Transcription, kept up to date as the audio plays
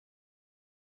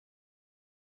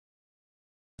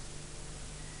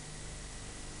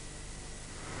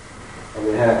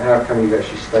how come you've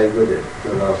actually stayed with it for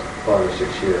the last 5 or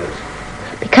 6 years?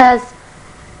 Because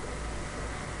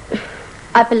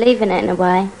I believe in it in a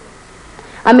way.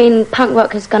 I mean, punk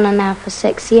rock has gone on now for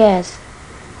 6 years.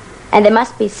 And there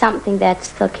must be something there to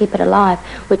still keep it alive,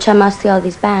 which are mostly all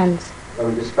these bands. I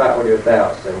mean, despite all your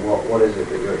doubts, then, what is it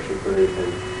that you actually believe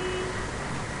in?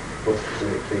 What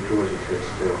specifically draws you to it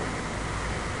still?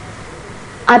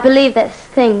 I believe that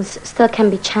things still can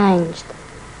be changed.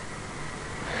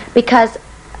 Because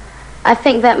I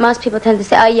think that most people tend to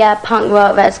say, oh yeah, punk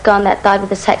rock, that's gone, that died with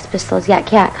the Sex Pistols,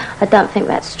 yak yak. I don't think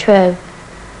that's true.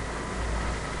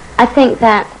 I think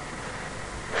that...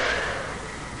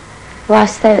 Well, I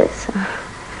say this...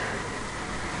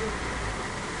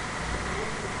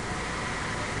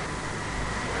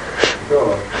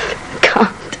 Go on.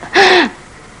 Can't.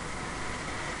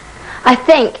 I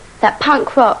think that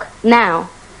punk rock now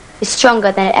is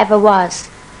stronger than it ever was.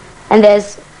 And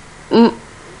there's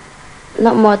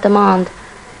not more demand,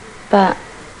 but...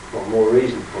 What, more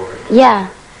reason for it? Yeah.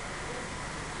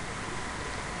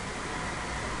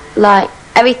 Like,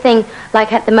 everything,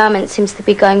 like at the moment, seems to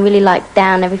be going really, like,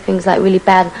 down. Everything's, like, really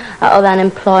bad. All the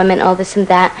unemployment, all this and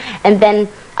that. And then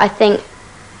I think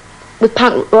with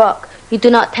punk rock, you do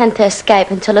not tend to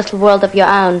escape into a little world of your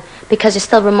own because you're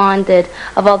still reminded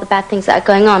of all the bad things that are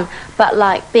going on. But,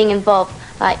 like, being involved,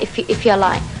 like, if you're,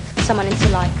 like, someone into,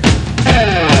 like...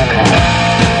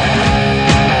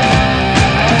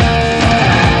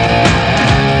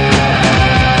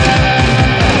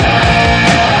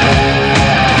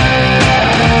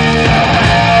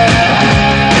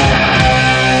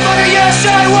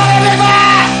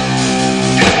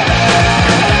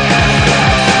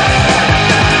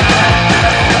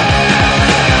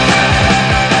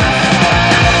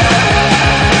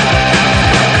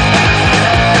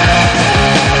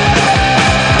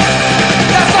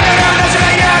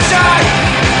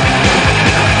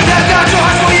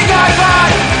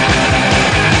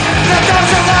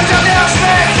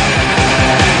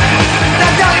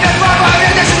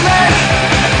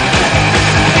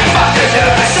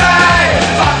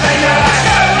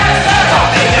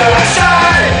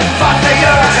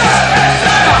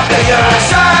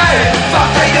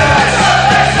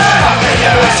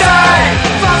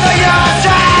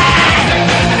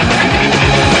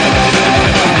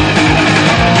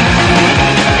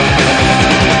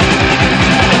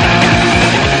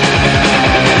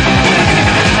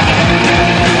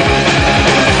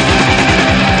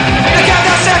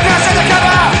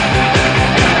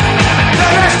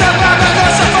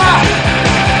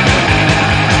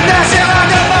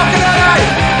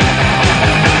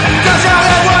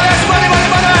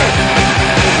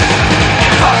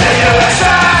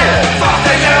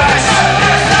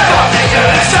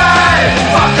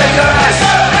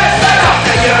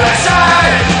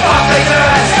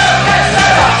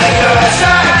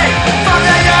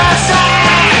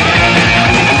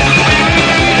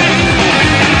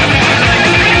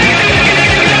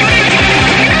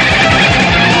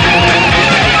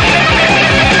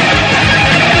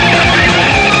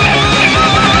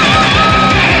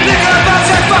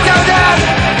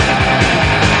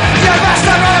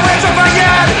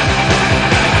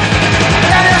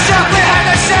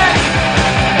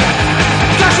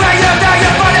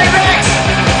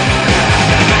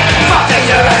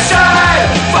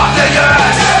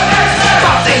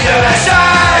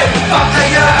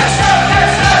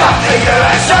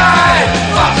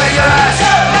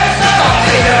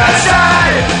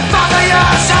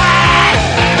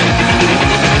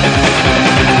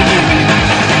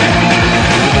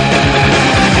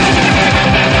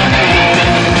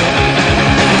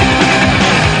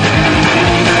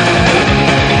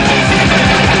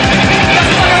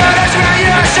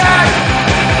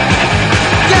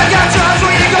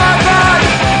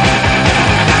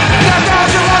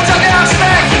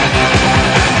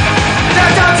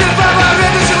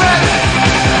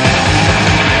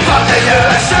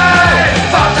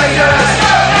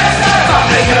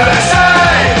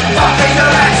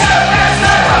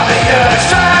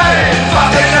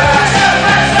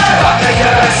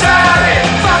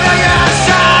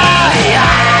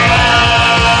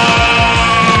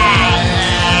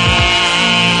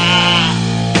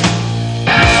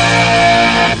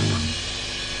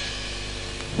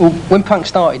 Well, when punk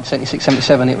started in 76,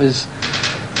 77, it was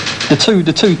the two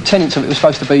tenets of it was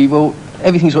supposed to be, well,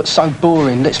 everything's got so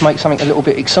boring, let's make something a little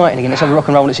bit exciting again, let's have a rock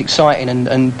and roll that's exciting and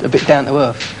a bit down to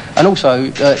earth. And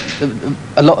also,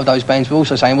 a lot of those bands were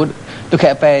also saying, well, look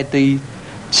how bad the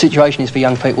situation is for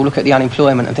young people, look at the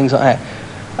unemployment and things like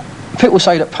that. People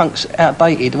say that punk's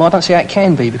outdated. Well, I don't see how it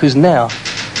can be, because now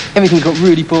everything got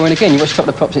really boring again. You watch a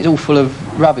couple of pops, it's all full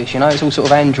of rubbish, you know, it's all sort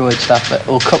of Android stuff,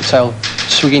 or cocktail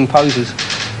swigging posers.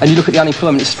 And you look at the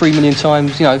unemployment, it's 3 million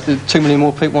times, you know, 2 million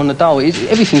more people on the dole.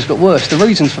 Everything's got worse. The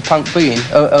reasons for punk being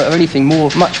are anything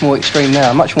much more extreme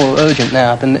now, much more urgent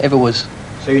now than it ever was.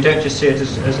 So you don't just see it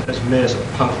as mere sort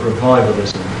of punk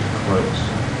revivalism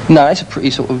quotes? No, it's a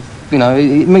pretty sort of, you know,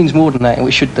 it means more than that, and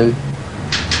it should do.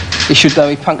 It should,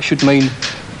 though, punk should mean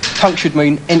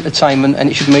entertainment, and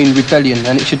it should mean rebellion,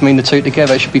 and it should mean the two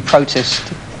together. It should be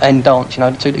protest and dance, you know,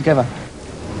 the two together.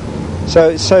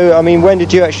 So I mean, when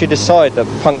did you actually decide that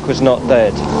punk was not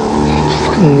dead?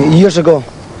 Years ago.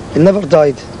 It never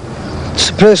died.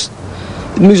 Suppressed.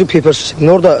 The music papers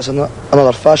ignored it as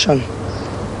another fashion.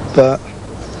 But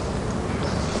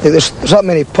there's that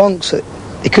many punks that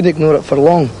they couldn't ignore it for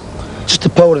long. Just the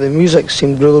power of the music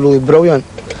seemed really, really brilliant.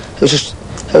 It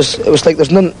was like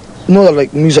there's no other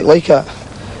like music like it.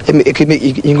 It could make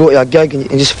you can go to a gig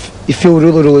and you feel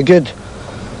really, really good.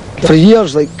 For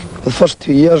years, like the first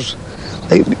 2 years,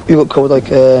 like we got called like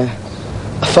a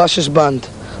fascist band.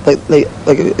 Like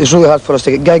it was really hard for us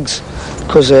to get gigs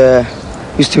because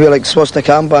we used to wear like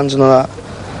swastika armbands and all that.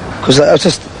 Because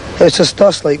it's just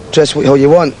us like dress how you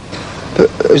want, but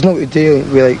it was not to do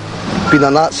with like being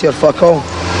a Nazi or fuck all.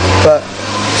 But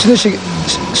as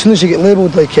soon as you get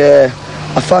labelled like a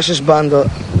fascist band or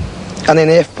an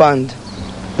NF band,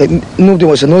 like nobody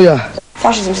wants to know you.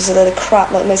 Fascism is a load of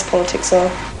crap, like most politics are.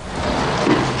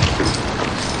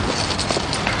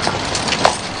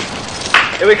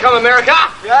 Here we come, America!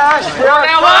 Yes, we're on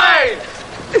our way!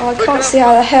 I can't see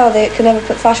how the hell they can ever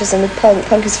put fascism with punk.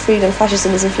 Punk is freedom,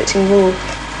 fascism is inflicting rule.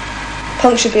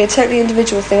 Punk should be a totally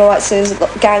individual thing, alright, so there's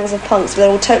gangs of punks, but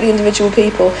they're all totally individual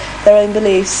people, their own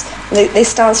beliefs, and they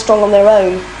stand strong on their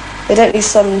own. They don't need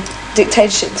some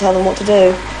dictatorship to tell them what to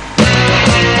do.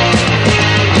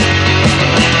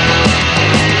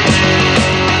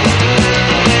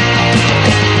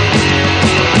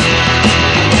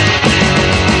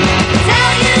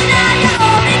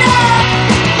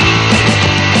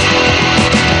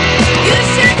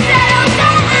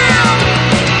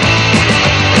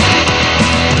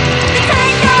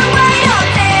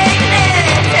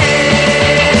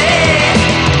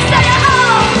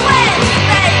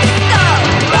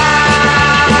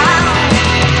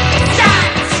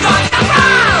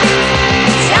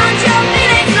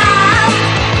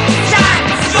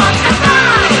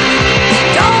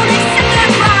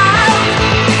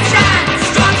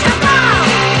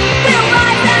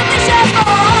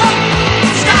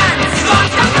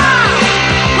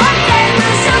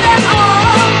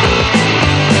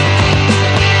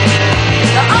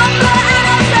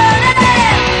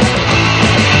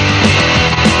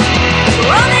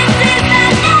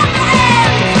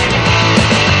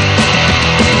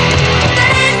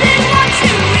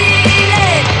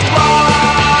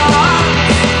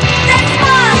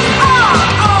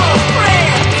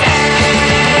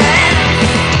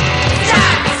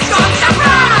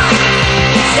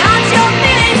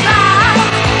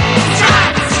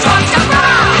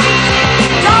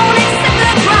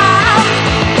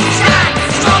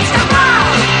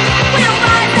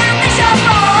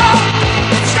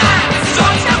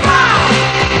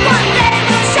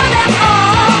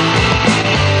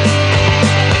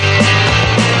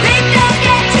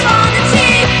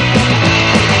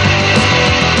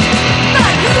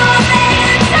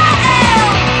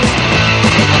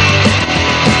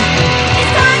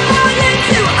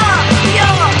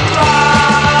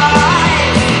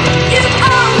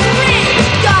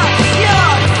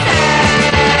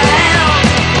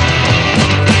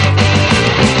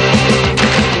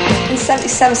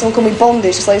 Someone called me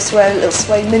Bondage because I used to wear a little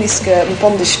suede miniskirt with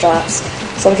bondage straps,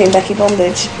 so I became Becky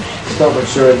Bondage. Not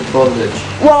much you're into bondage.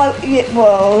 Well,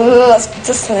 that's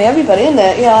just telling everybody, isn't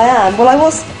it? Yeah, I am. Well, I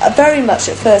was very much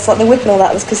at first, like the whip and all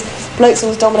that was because blokes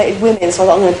always dominated women, so I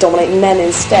thought I'm going to dominate men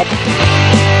instead.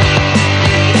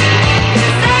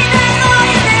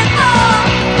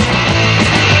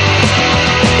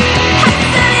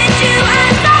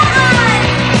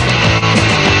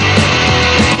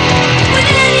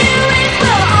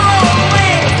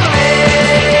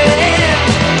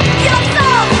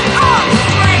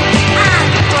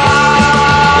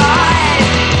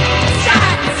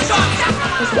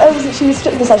 She was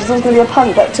stripped herself, she's always going to be a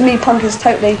punk, but to me punk is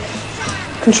totally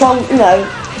control, you know,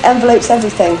 envelopes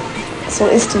everything. That's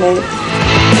what it is to me.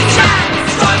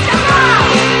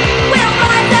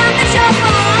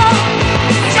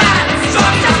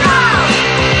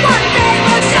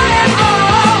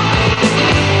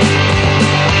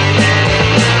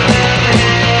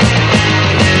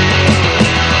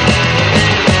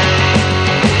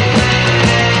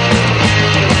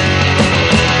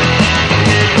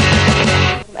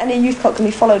 any youth cult can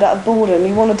be followed out of boredom.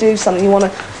 You want to do something, you want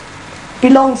to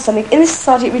belong to something. In this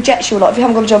society it rejects you a lot. If you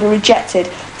haven't got a job, you're rejected.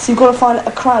 So you've got to find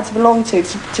a crowd to belong to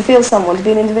feel someone, to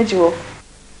be an individual.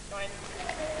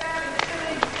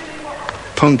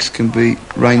 Punks can be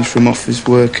range from office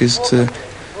workers to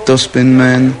dustbin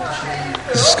men,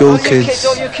 to school kids.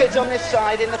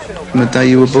 From the day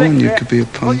you were born you could be a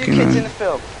punk, you know.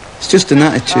 It's just an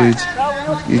attitude.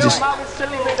 You just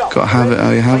got to have it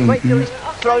or you haven't. You know.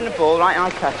 Throwing the ball, right, I'll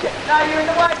catch it. No, you're in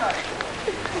the way,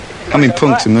 mate. I mean,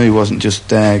 punk to me wasn't just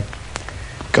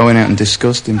going out and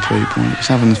disgusting people. It was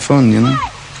having fun, you know.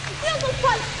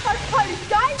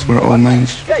 That's what it all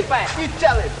means.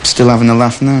 Still having a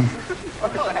laugh now.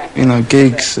 You know,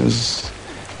 gigs,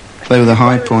 they were the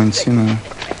high points, you know.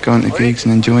 Going to gigs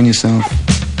and enjoying yourself.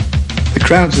 The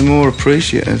crowds are more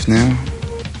appreciative now.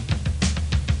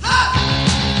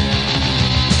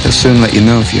 They'll soon let you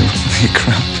know if you're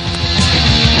crap.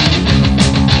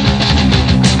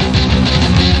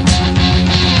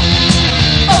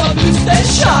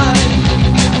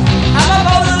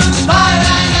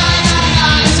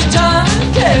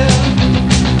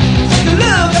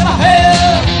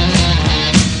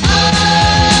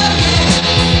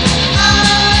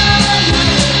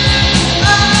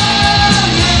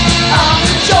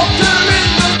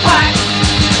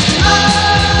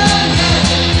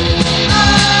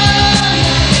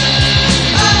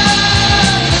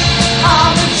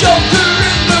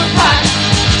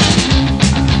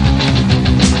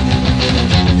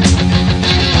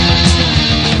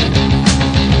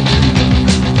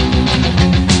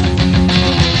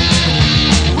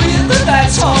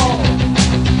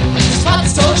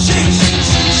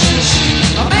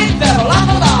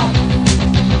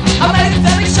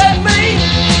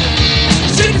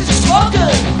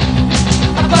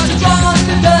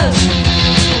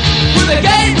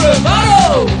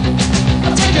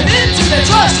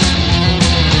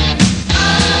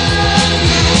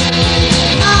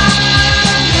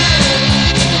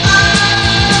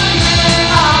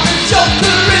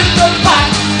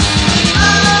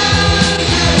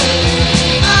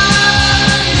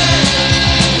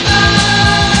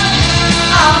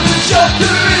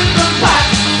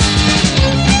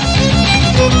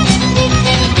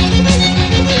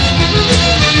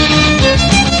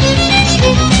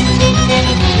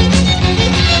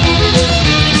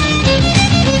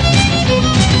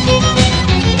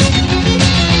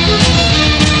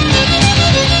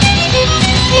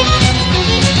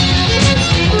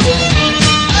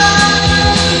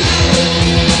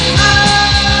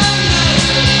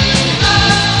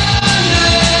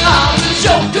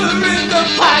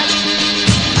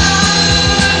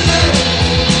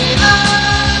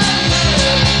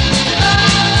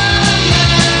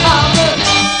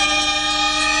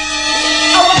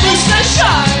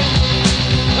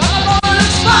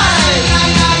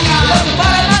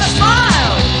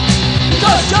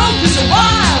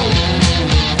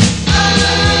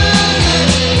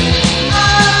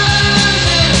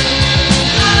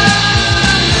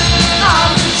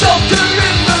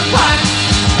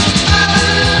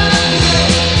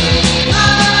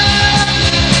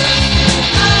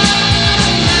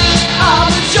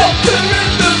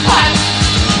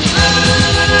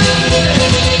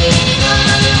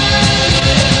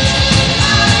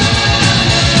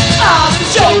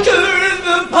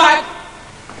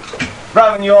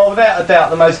 Rowan, you are without a doubt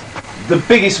the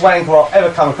biggest wanker I've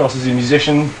ever come across as a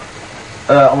musician.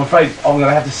 I'm afraid I'm going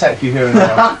to have to sack you here and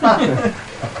now.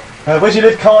 Where do you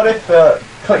live, Cardiff?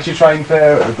 Collect your train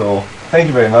fare at the door. Thank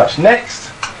you very much.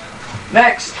 Next.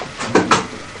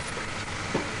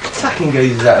 Sacking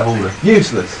geezers out of order.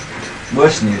 Useless.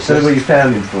 Worse than useless. So where you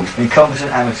found him from?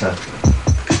 Incompetent amateur.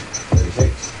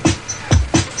 36.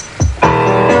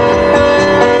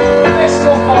 This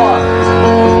on fire.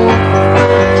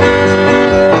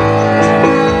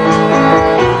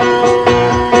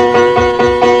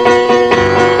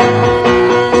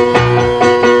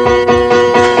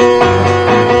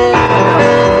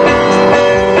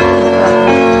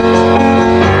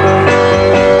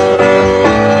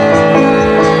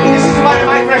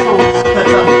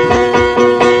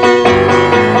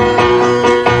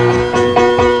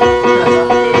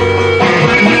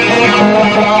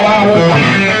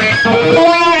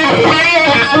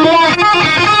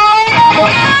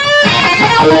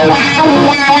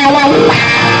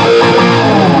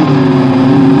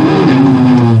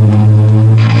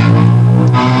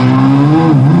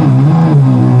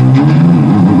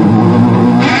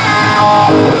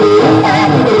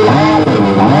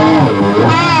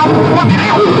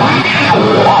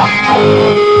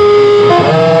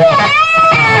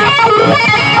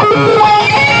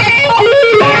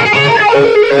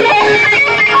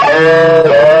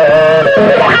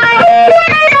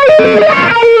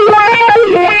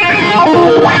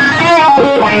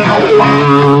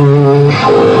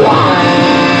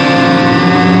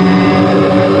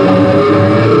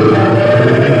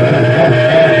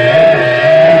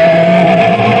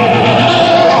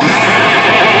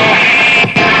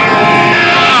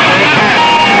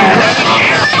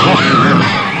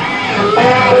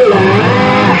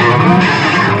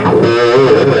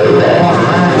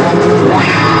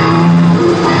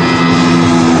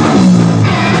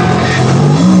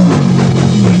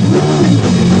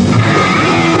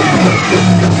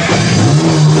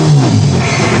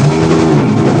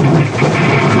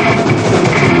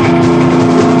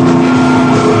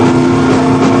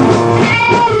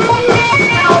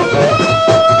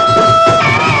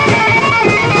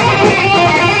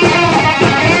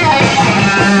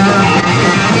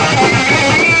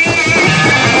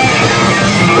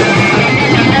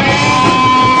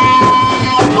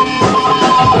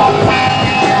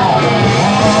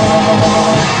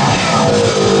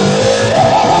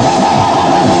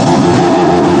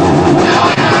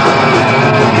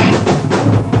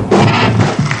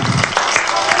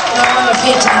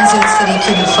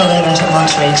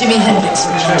 Monterey. Jimi Hendrix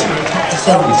from Monterey, the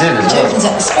film. You did, Which opens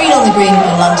at the Screen on the Green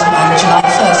in London on July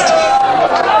 1st.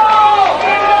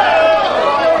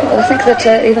 Well, I think that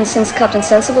even since Captain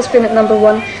Sensible's been at number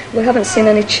 1, we haven't seen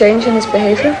any change in his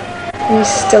behaviour. He's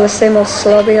still the same old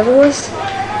slob he ever was.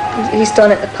 He's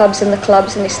done at the pubs and the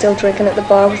clubs, and he's still drinking at the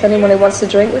bar with anyone who wants to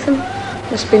drink with him.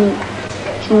 There's been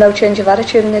no change of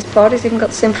attitude in his parties. He's even got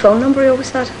the same phone number he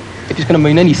always had. If it's going to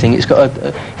mean anything, it's got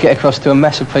to get across to a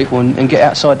mass of people and get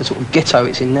outside the sort of ghetto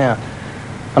it's in now.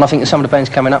 And I think that some of the bands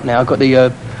coming up now have got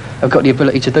the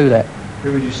ability to do that.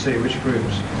 Who would you see? Which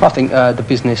groups? I think the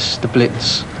Business, the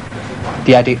Blitz,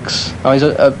 the Addicts. I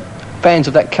mean, bands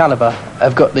of that calibre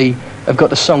have got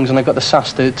the songs and they've got the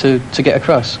sus to get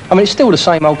across. I mean, it's still the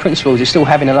same old principles. It's still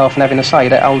having a laugh and having a say,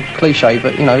 that old cliche.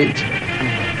 But you know,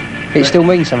 it still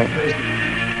means something.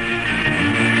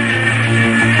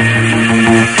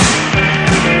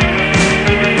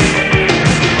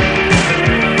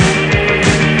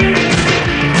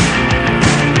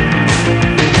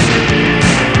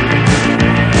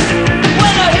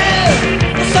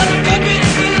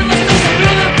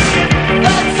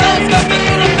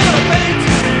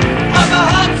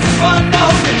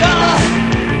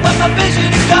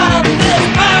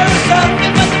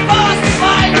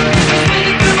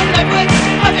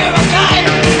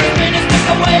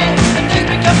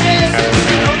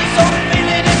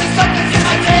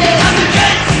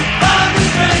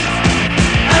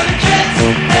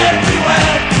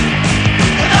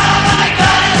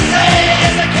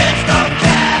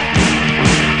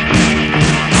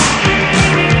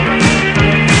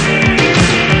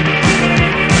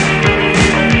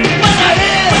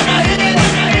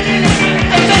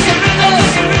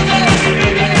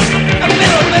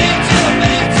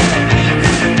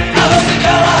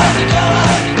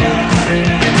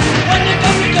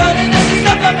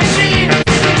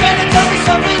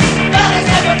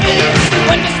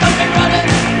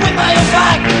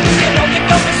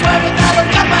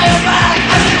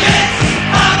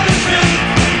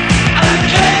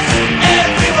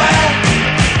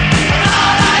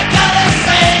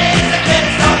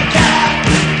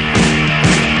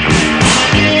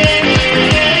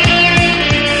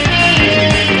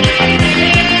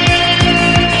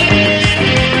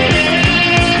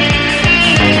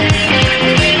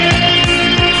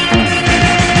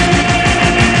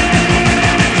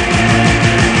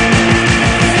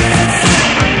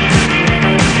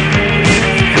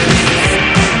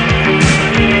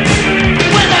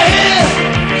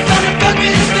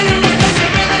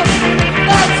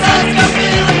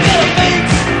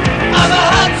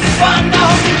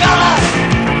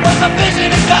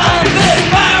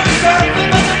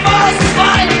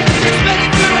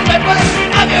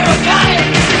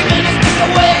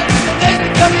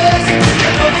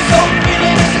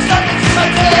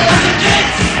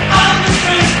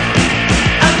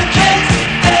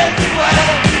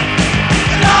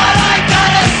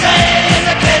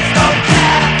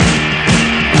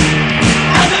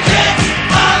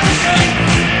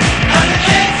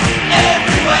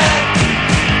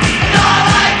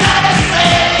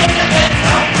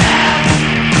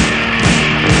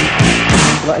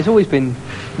 It's always been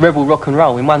rebel rock and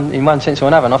roll in one sense or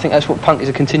another, and I think that's what punk is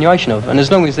a continuation of. And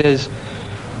as long as there's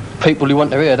people who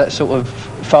want to hear that sort of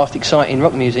fast, exciting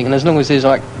rock music, and as long as there's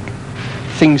like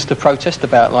things to protest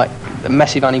about, like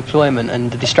massive unemployment and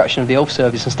the destruction of the health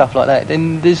service and stuff like that,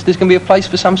 then there's going to be a place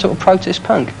for some sort of protest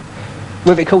punk.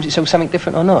 Whether it calls itself something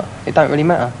different or not, it don't really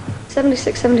matter.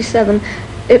 76, 77,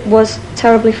 it was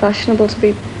terribly fashionable to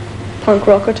be punk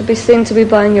rocker, to be seen to be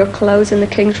buying your clothes in the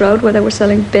King's Road where they were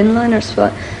selling bin liners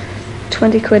for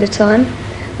 20 quid a time.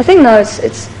 I think now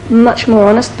it's much more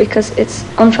honest because it's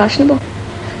unfashionable.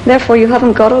 Therefore you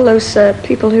haven't got all those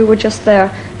people who were just there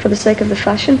for the sake of the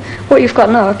fashion. What you've got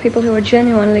now are people who are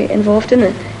genuinely involved in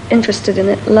it, interested in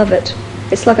it, love it.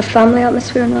 It's like a family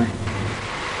atmosphere now.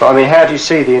 But I mean, how do you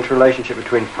see the interrelationship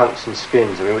between punks and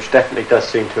skins? I mean, which definitely does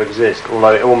seem to exist,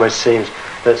 although it almost seems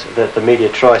that the media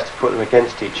tries to put them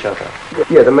against each other.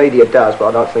 Yeah, the media does, but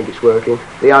I don't think it's working.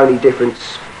 The only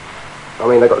difference, I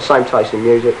mean, they've got the same taste in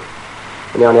music,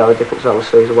 and the only other difference I can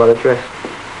see is the way they dress.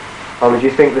 I mean, do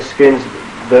you think the skins,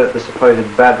 the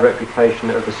supposed bad reputation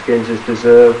of the skins is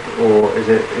deserved, or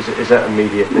is that a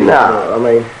media thing? No, I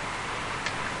mean,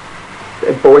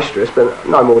 they're boisterous, but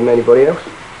no more than anybody else.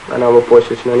 They're no more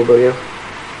boisterous than anybody else.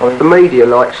 I mean, the media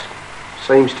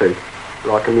seems to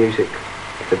like a music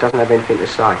that doesn't have anything to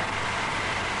say.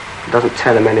 It doesn't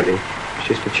tell them anything. It's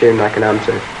just a tune they can hum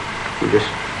to. You just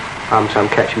hum some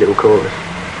catchy little chorus.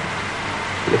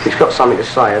 If it's got something to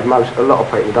say, a lot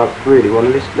of people don't really want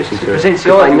to listen to it. Because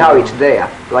they know it's there,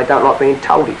 but they don't like being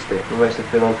told it's there. It makes them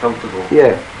feel uncomfortable.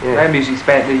 Yeah. Their music's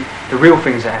about the real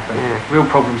things that happen, real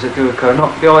problems that do occur,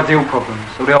 not the ideal problems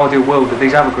or the ideal world that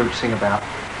these other groups sing about.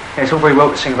 Yeah, it's all very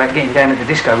well to sing about getting down at the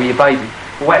disco with your baby.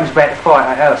 But what happens about the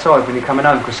fight outside when you're coming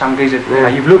home because some geezer,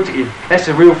 you've looked at him? That's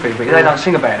the real thing, but they don't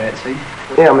sing about that, see?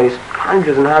 Yeah, I mean, there's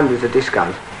hundreds and hundreds of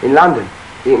discos in London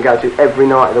you can go to every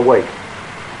night of the week.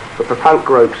 But for punk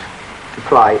groups to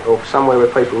play, or somewhere where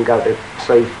people can go to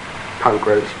see punk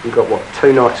groups, you've got,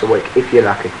 2 nights a week, if you're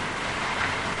lucky.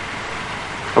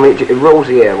 I mean, it rules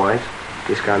the airways,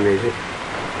 disco music,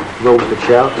 rules the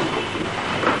charts.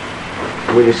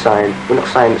 We're not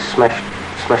saying that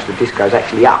smash the disco's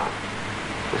actually up.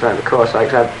 We're saying, for Christ's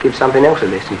sakes, give something else a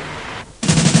listen.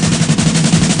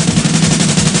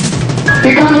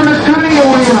 Because when it's coming to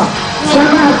winner, check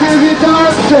out the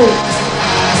dancing.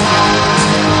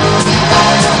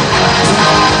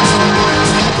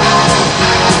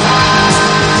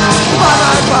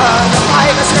 The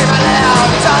flavor screaming loud,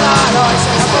 it's all our noise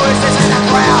and the voices in the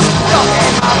crowd. Lock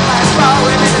him up and throw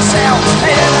him in the cell.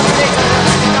 They hear the ridiculous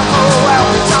and think I'm full well.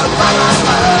 So the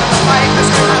flavor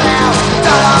screaming loud, it's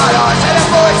all our noise and the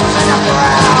voices in the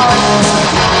crowd.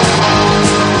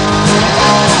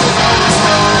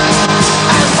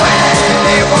 And when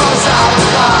it was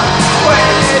over,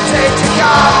 when it did to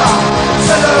go,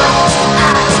 to look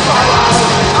at the photo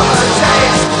of a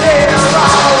dead hero.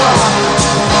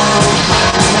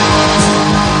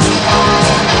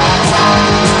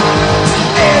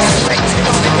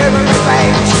 Human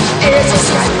revenge is a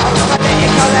scapegoat of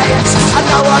political ends, and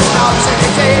no one knows if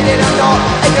it did it or not.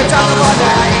 If you don't know what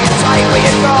day and take what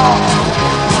you got.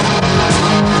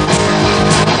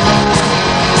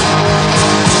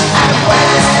 And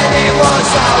when it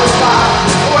was over,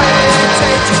 when it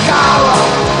did to go,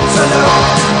 to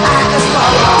look at the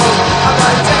photo of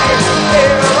a dead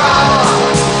hero.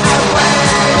 And when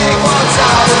it was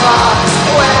over,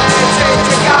 when it did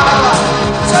to go,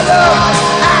 to look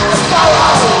at the photo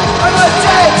of a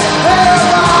dead hero.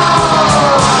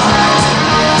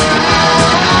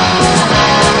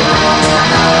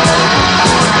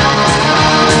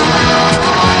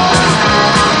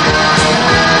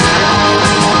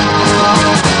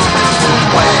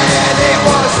 When it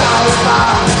was over,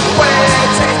 when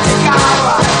it did to go,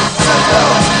 to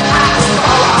look at the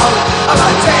photo of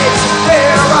a dead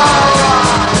hero.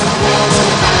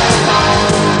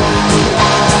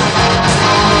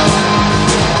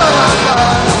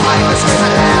 The fire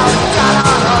screaming loud, down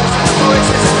our roads and the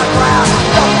voices in the crowd.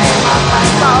 Lock him up and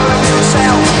throw him in a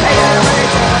cell. They hear the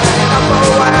ridiculous and think I'm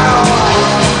full well.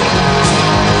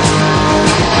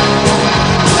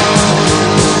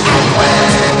 And when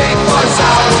it was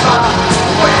over,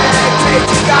 when it did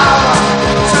to go,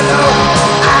 to look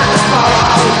at the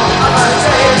photo of a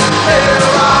dead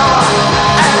hero.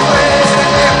 And when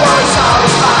it was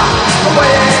over,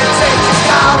 when it did to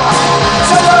go,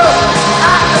 to look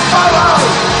at the photo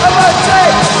of a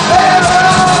dead hero.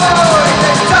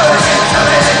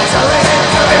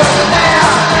 Do it wasn't there.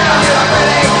 I knew I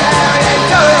really cared.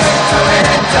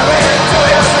 Do it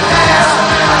wasn't there.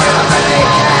 I knew I really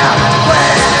cared.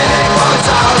 When it was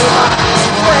over,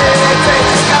 when it did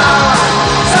to go,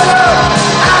 to look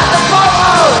at the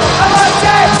photo of a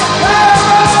dead hero.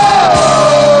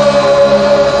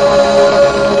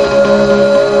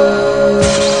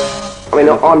 I mean,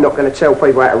 I'm not going to tell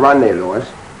people how to run their lives.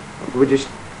 We're just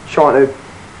trying to,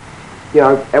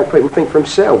 help people think for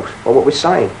themselves by what we're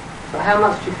saying. But how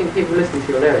much do you think people listen to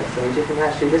your lyrics? I mean, do you think they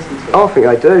actually listen to them? I think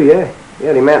they do, yeah.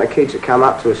 Yeah, the amount of kids that come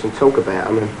up to us and talk about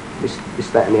them and this,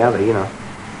 that and the other, There's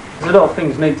a lot of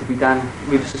things need to be done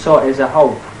with society as a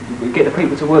whole. We get the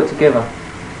people to work together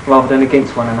rather than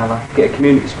against one another. Get a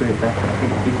community spirit back. I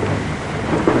think would be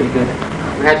pretty good.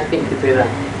 And how do you think you could do that?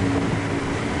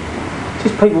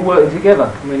 Just people working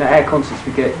together. I mean, at our concerts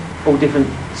we get all different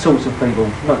sorts of people,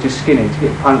 not just skinheads. We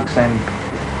get punks and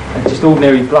just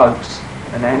ordinary blokes.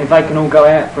 And then if they can all go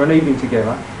out for an evening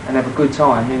together and have a good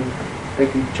time, then they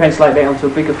can translate that onto a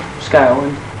bigger scale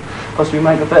and possibly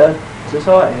make a better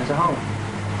society as a whole.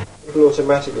 People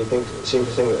automatically seem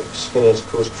to think that skinheads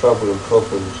cause trouble and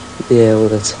problems. Yeah, all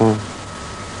the time.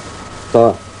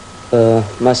 But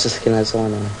most of the skinheads I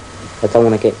know, they don't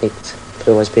want to get nicked.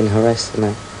 They're always being harassed and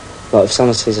that. But if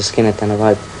someone sees a skinhead down the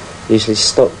road, they usually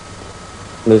stop,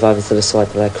 move over to the side,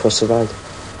 they cross the road.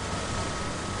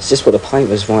 It's just what the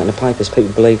papers write in the papers.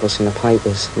 People believe what's in the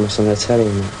papers and what's on their telly.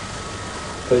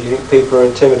 But do you think people are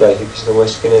intimidated because of the way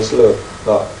skinheads look?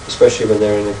 Like, especially when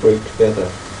they're in a group together?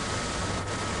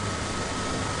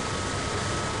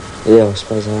 Yeah, I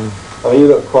suppose I am. I mean, you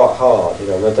look quite hard, you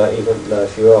know, and I don't even know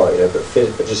if you are, you know, but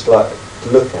just like to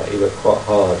look at, you look quite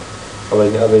hard. I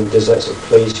mean, does that sort of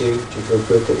please you? Do you feel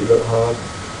good that you look hard?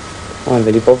 I'm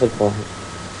really bothered by it.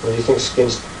 Well, do you think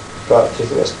skins, like, do you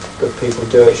think that's that people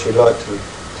do actually like to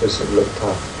sort of look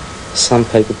tough? Some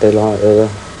people do like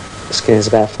skin's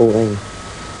about 14,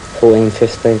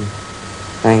 15.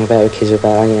 They hang about with kids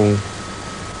about 18.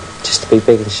 Just to be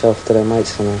big and show off to their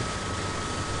mates and that.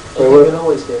 You can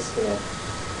always be a skinhead.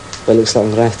 But it looks like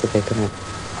I'm going to have to be, doesn't it?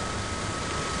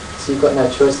 So you've got no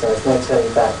choice now, there's no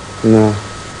turning back. No.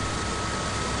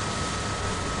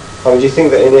 I mean, do you think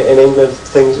that in England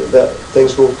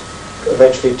things will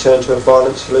eventually turn to a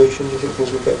violent solution? Do you think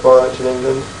things will get violent in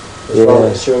England? As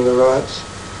violence during the riots?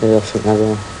 Yeah, I think they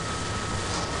will.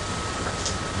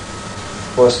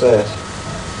 What's that?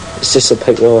 It's just that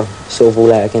people are sort of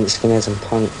all out against skinheads and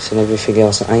punks and everything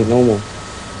else that ain't normal.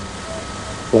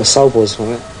 Like Soul Boys,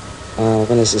 right?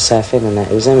 When there's the South End and that,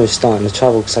 it was them who were starting the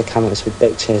trouble because they come at us with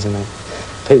deck chairs and that.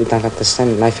 People don't understand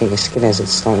it, they think it's skinheads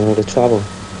that's starting all the trouble.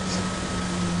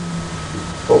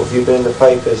 What have you been in the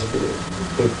papers? Have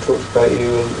people talked about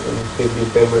you and people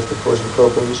you've been with that causing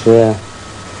problems? Yeah.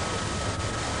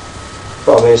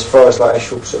 But I mean, as far as like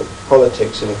actual sort of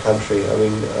politics in the country, I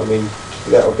mean,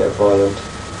 that will get violent.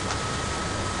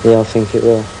 Yeah, I think it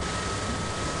will.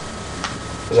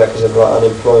 Is that because of like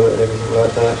unemployment and everything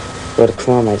like that? Well, the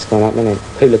crime rate's gone up, isn't it?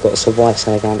 People have got to survive,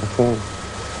 so they're going to crime.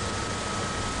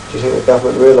 Do you think the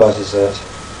government realises that?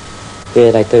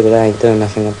 Yeah, they do, but they ain't doing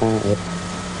nothing about it.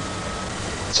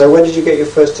 So when did you get your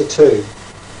first tattoo?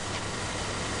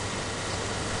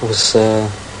 I was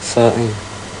 13.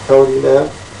 How old are you now?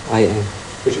 18.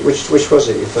 Which was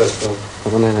it, your first one? I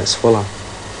don't know, that swallow.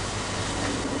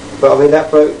 But I mean, that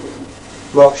bloke,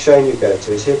 Mark Shane you go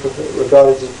to, is he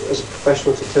regarded as a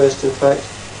professional tattooist, in fact?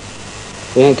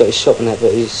 He ain't got his shop in that,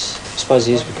 but I suppose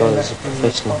he is regarded as a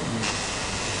professional.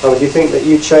 I mean, do you think that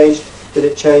you changed, did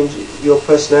it change your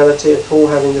personality at all,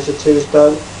 having the tattoos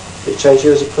done? Did it change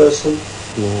you as a person?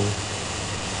 No.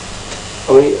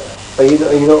 I mean, are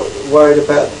you not worried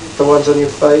about the ones on your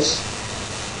face?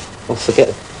 I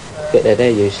forget they're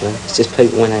there usually. It's just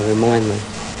people when they remind me.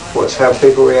 What's how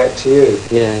people react to you?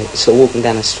 Yeah, sort of walking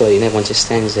down the street and everyone just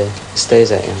stands there,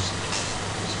 stares at you.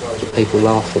 People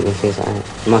laugh at me and things like that.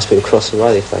 Most people cross the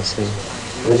road if they see me.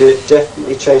 And did it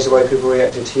definitely change the way people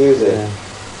reacted to you then?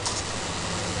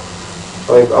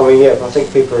 Yeah. I mean, yeah, I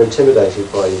think people are intimidated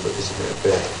by you because of it a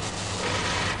bit.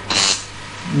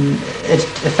 It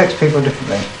affects people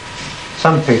differently.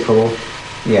 Some people,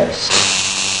 yes,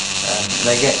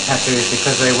 they get tattoos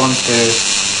because they want to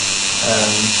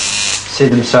see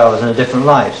themselves in a different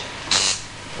light,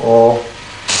 or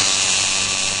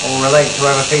relate to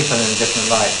other people in a different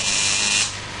light.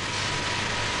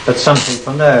 But some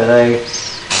people, no, they would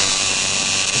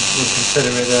consider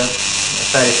it a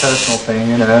fairly personal thing,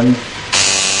 you know, and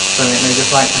something they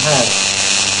just like to have.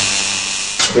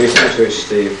 What do you think to it,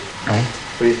 Steve? Eh?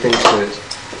 What do you think to it?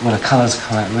 Well, the colours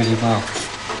come out really well.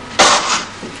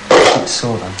 It's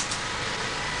sore though.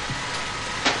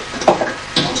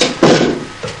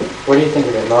 What do you think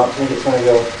of it, Mark? Do you think it's one of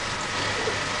your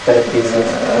better pieces?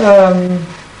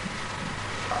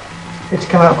 It's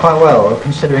come out quite well,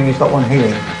 considering he's got one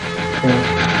healing.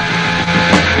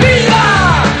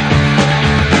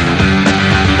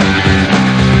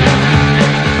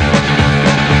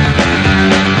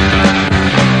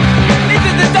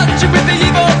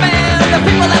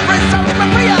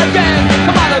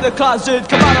 The closet,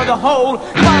 come out of the hole,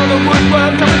 come out of the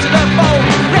woodwork, come into the fold.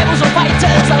 Rebels are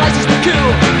fighters, the license to kill.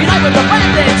 Unite with the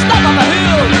bandits, knock on the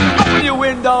hill. Open your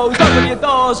windows, open your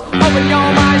doors, open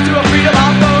your minds to a freedom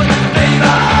of thought. Viva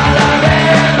la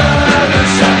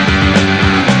revolution!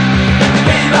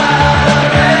 Viva la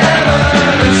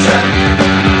revolution!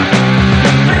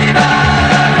 Viva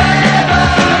la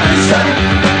revolution!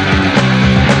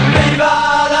 Viva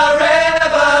la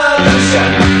revolution!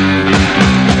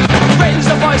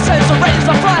 Raise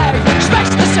the flag, smash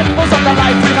the symbols of the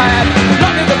life we've had.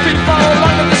 Long live the people,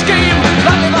 long live the scheme,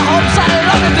 long live the hopes and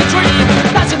long live the dream.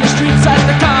 That's in the streets at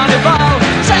the carnival.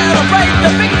 Celebrate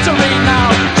the victory now.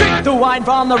 Drink the wine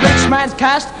from the rich man's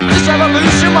cask. This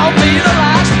revolution won't be the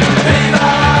last. Viva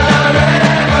la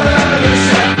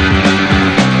revolution!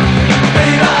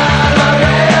 Viva la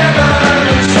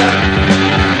revolution!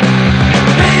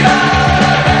 Viva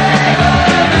la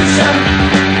revolution!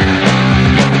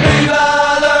 Viva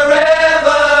la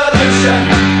revolution!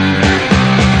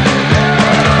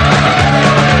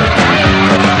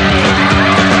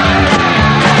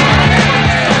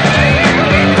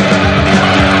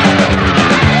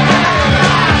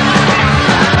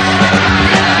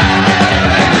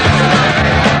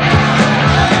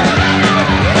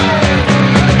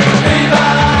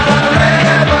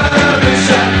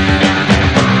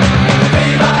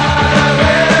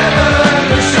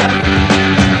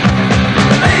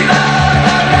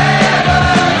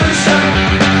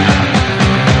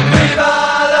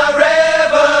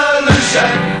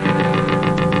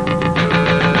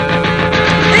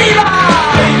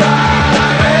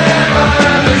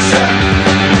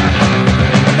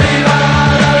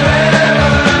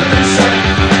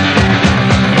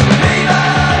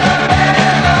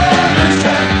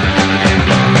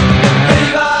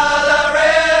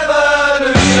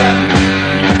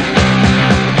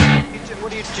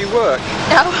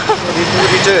 No. What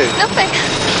do you do? Nothing.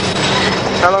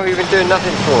 How long have you been doing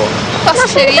nothing for?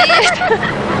 Last 2 years.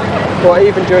 What,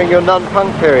 even during your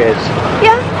non-punk periods?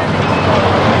 Yeah.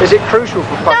 Is it crucial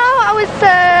for punk? No, I was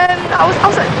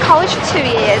at college for 2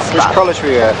 years. Which college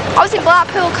were you at? I was in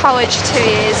Blackpool College for 2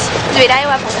 years, doing A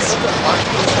levels.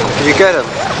 Did you get them?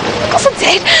 Of course I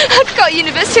did. I could go to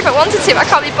university if I wanted to, but I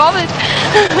can't be bothered.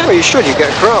 Well, you should. You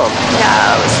get a grant.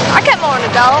 No, I get more on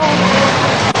a dole.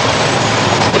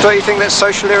 Well, don't you think that's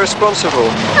socially irresponsible?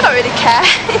 I don't really care.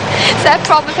 It's their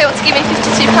problem. If they want to give me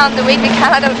 £52 a week, they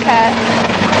can. I don't care.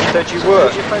 Don't you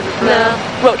work? No,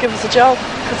 won't give us a job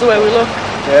because of the way we look.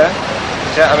 Yeah?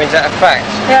 Is that a fact?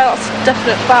 Yeah, that's a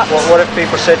definite fact. What have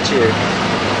people said to you?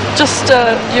 Just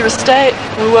your estate,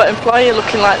 we won't employ you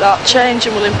looking like that. Change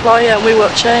and we'll employ you and we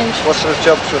won't change. What sort of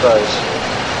jobs were those?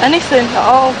 Anything at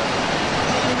all.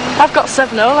 I've got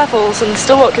 7 O levels and they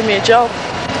still won't give me a job.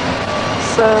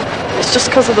 So it's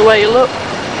just because of the way you look.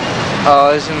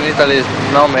 Oh, in Italy,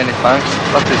 not many punks.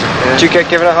 Did you get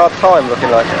given a hard time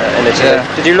looking like that in Italy? Yeah.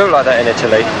 Did you look like that in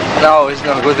Italy? No, it's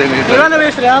not good in Italy. You ran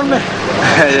away from the army.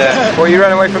 Yeah. Well, you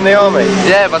ran away from the army?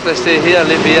 Yeah, but I stay here,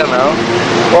 live here now.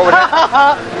 What would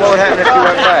happen if you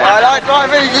went back? I like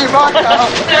driving in my car.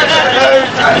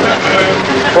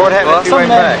 What would happen if you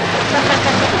went back?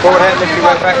 What would happen if you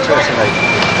went back to Italy?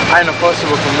 I'm not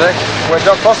possible to come back. Well, it's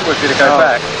not possible for you to go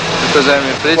back. Because I'm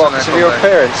in prison. What, because of your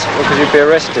appearance? Or because you'd be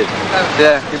arrested?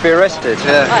 Yeah. You'd be arrested?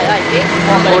 Yeah.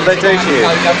 What would they do to you?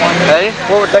 Hey?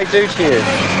 What would they do to you?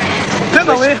 Put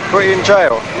me away. Put you in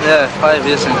jail? Yeah, 5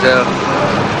 years in jail.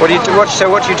 What do you do? So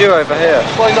what do you do over here?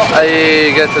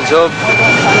 I get a job.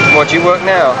 What, do you work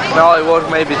now? Now I work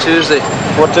maybe Tuesday.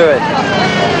 What doing?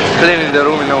 Cleaning the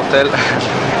room in the hotel.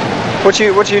 What do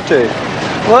you do?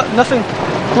 What? Nothing.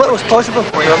 Little as possible.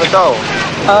 What, you're on the dole?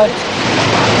 Aye.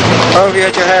 How have you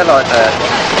had your hair like that?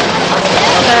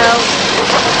 Well,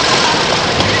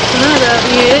 another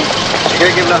year. Did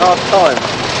you get given a hard time?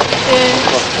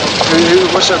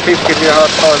 Yeah. What sort of people give you a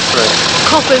hard time for it?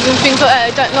 Coppers and things like that,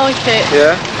 I don't like it.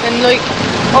 Yeah? And like,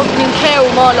 I've been in care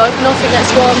all my life and I think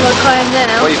that's why I'm like I am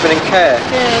now. Well, you've been in care?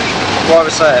 Yeah. Why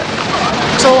was that?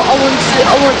 So I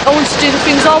wanted to do the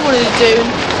things I wanted to do and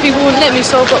people wouldn't let me,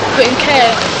 so I got put in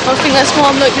care. I think that's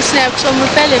why I'm like this now, because I'm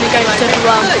rebelling against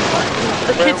everyone.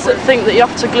 The kids that think that you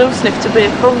have to glue sniff to be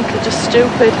a punk are just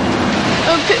stupid.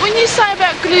 But when you say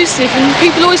about glue sniffing,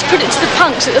 people always put it to the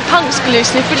punks, that the punks glue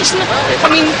sniff, but it's not.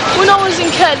 I mean, when I was in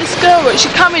care, this girl,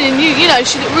 she'd come in and you know,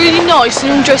 she looked really nice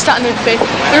and all dressed up and everything.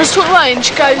 And I was talking away and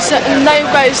she goes, and they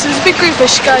goes, there's a big group of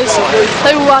us, she goes,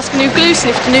 they were asking who glue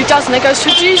sniffed and who doesn't. They go, so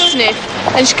do you sniff?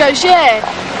 And she goes, yeah.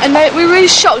 And we were really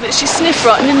shocked that she sniffed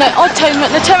right. And then I told them,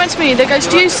 they turn around to me, they goes,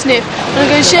 do you sniff? And I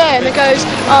goes, yeah. And they goes,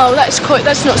 oh, that's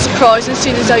not surprising,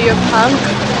 seeing as though you're a punk.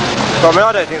 Well, I mean,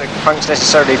 I don't think that punks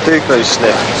necessarily do glue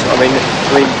sniff. I mean,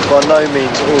 by no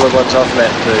means all the ones I've met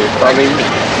do. But I mean,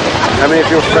 how many of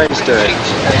your friends do it?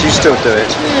 Do you still do it?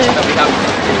 Yeah.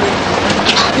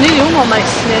 Nearly all my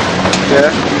mates sniff. Yeah?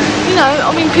 You know,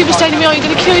 I mean, people say to me, oh, you're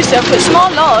going to kill yourself, but it's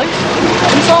my life.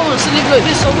 And if I want to live like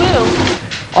this, I will.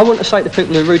 I want to say to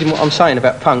people who are reading what I'm saying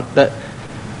about punk that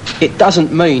it doesn't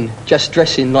mean just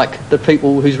dressing like the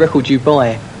people whose records you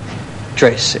buy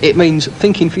dress. It means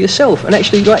thinking for yourself and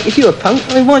actually, like, if you're a punk,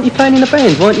 I mean, why aren't you playing in a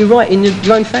band? Why aren't you writing your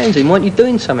own fanzine? Why aren't you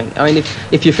doing something? I mean,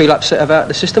 if you feel upset about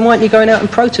the system, why aren't you going out and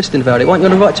protesting about it? Why aren't you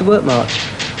on a right to work march?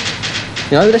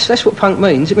 You know, that's what punk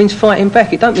means. It means fighting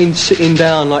back. It don't mean sitting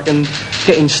down like and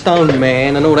getting stoned,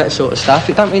 man, and all that sort of stuff.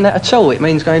 It don't mean that at all. It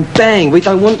means going, bang, we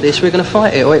don't want this, we're going to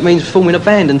fight it. Or it means forming a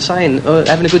band and saying,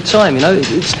 having a good time, you know.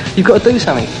 You've got to do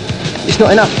something. It's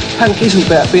not enough. Punk isn't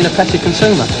about being a passive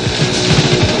consumer.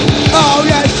 Oh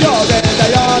yes, you're in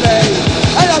the army,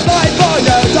 and I fight for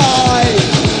your die.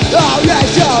 Oh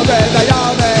yes, you're in the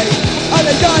army, and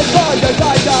I die for your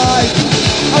die.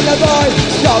 And the boy,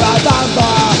 you're a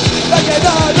vampire, like an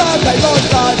people's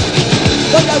blood.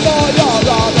 Look at boy, you're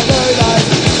on the moonlight,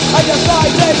 and you're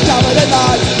fighting covered in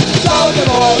mud. Soldier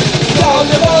boy,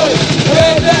 you're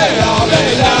in the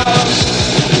army now.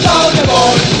 Soldier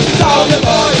boy,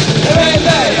 you're in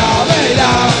the army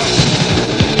now.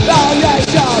 Oh yes,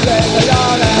 you're in the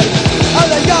army, and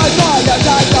the guys want you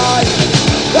to die.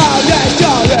 Oh yes,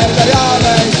 you're in the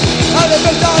army, and the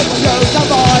big time for you to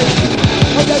fight.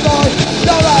 On the boy,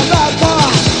 you're a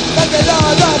vampire, like an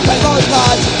other people's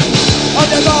blood. On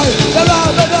the boy, you're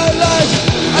on the moonlight,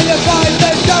 and you fight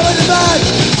them going to mad.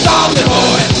 Soldier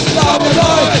boy,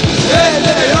 you're in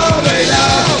the army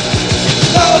now.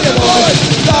 Soldier boy,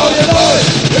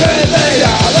 you're in the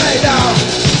army now.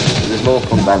 There's more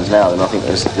punk bands now than I think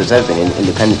there's ever been in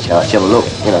independent charts. You have a look,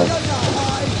 you know.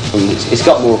 It's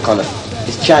got more kind of,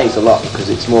 it's changed a lot because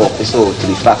it's all to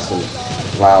be fast and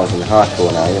loud and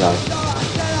hardcore now, you know.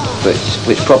 But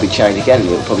which probably change again.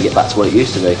 It'll probably get back to what it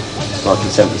used to be, like in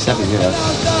 '77, you know.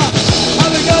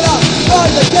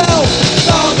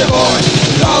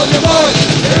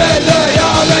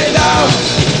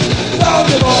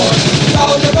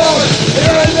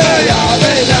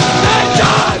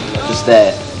 Just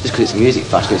there, just because it's a music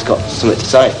fashion, it's got something to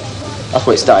say. That's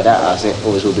what it started out as, and it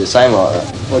always will be the same like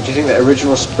that. Well, do you think that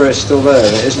original spirit's still there?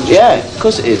 And it isn't just yeah, of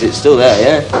course it is. It's still there.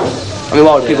 Yeah. I mean,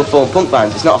 why would people form punk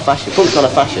bands? It's not a fashion. Punk's not a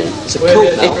fashion. It's a cult.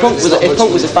 If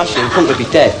punk was a fashion, punk would be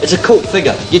dead. It's a cult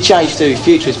figure. You change to a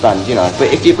futurist band, you know.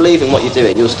 But if you believe in what you're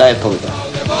doing, you'll stay a punk band.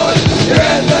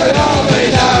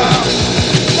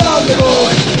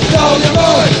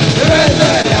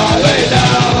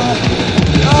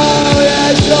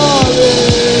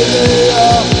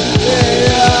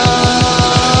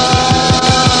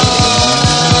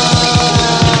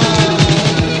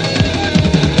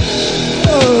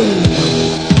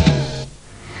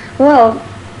 Well,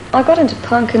 I got into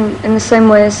punk in the same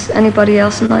way as anybody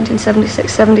else in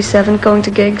 1976, 77, going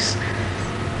to gigs,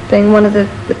 being one of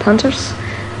the punters.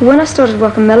 When I started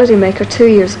working Melody Maker 2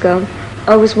 years ago,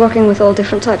 I was working with all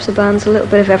different types of bands, a little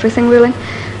bit of everything really,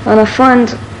 and I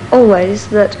find always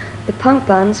that the punk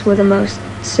bands were the most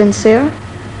sincere,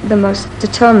 the most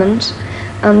determined,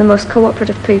 and the most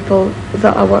cooperative people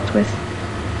that I worked with.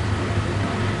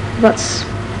 That's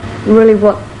really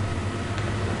what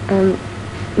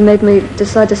made me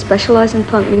decide to specialise in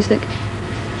punk music.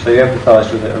 So you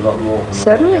empathised with it a lot more?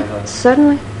 Certainly,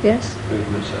 certainly, yes.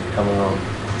 Movements that have come along.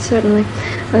 Certainly.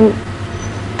 And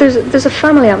there's a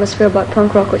family atmosphere about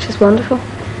punk rock which is wonderful.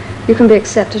 You can be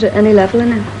accepted at any level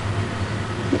in it.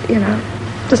 You know,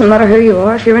 it doesn't matter who you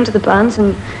are. If you're into the bands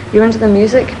and you're into the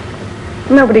music,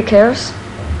 nobody cares.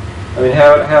 I mean,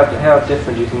 how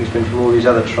different do you think it's been from all these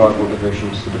other tribal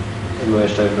divisions that have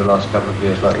emerged over the last couple of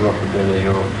years, like rockabilly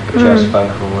or jazz funk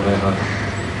or whatever?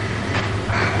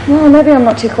 Well, maybe I'm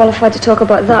not too qualified to talk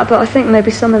about that, but I think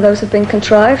maybe some of those have been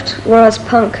contrived, whereas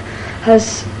punk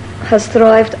has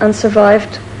thrived and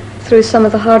survived through some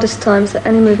of the hardest times that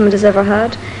any movement has ever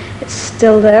had. It's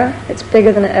still there. It's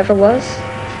bigger than it ever was.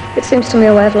 It seems to me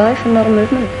a way of life and not a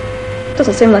movement. It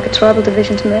doesn't seem like a tribal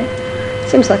division to me. It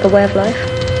seems like a way of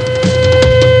life.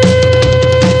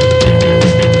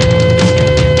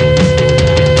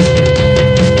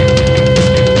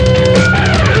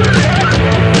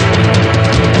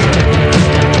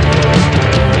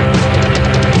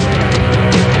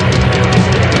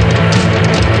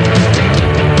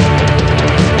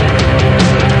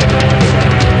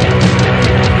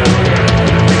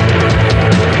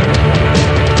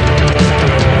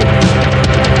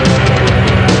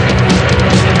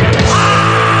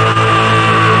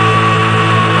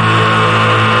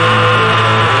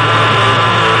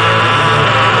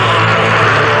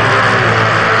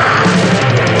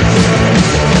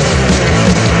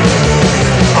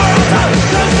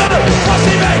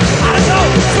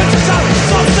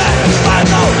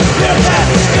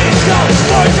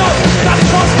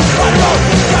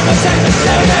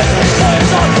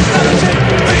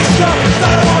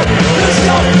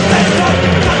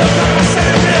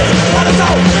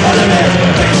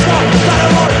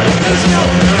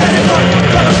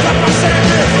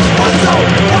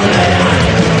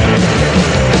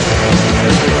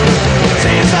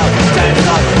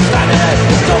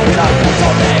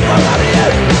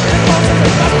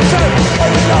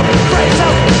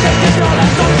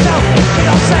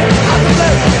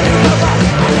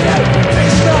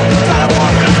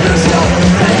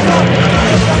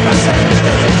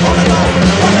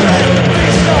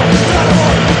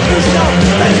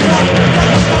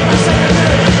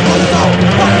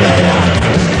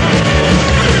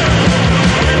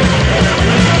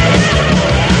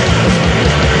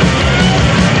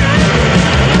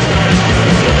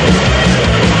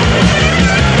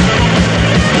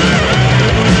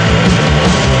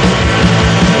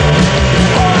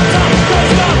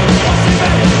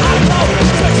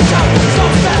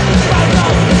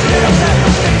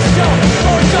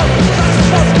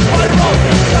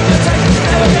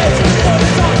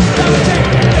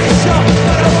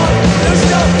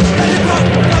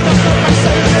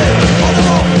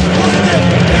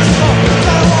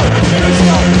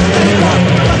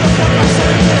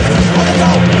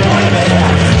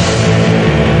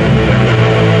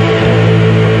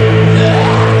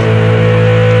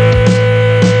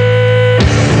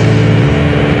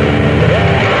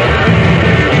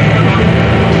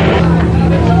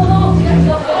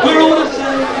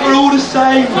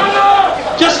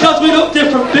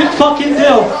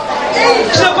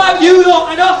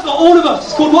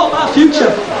 squad, what about future?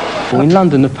 Well, in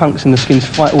London, the punks and the skins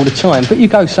fight all the time, but you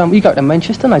go to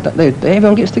Manchester, and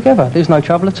everyone gets together. There's no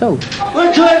trouble at all.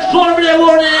 We're to explore their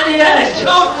warning in the end.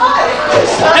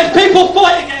 If people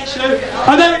fight against you,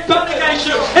 and they're butting against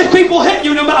you, if people hit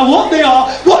you no matter what they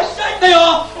are, what shape they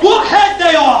are, what head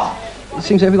they are. It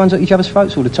seems everyone's at each other's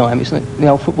throats all the time. It's like the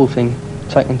old football thing,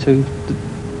 taken to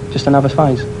just another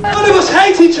phase. None of us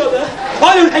hate each other.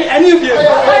 I don't hate any of you.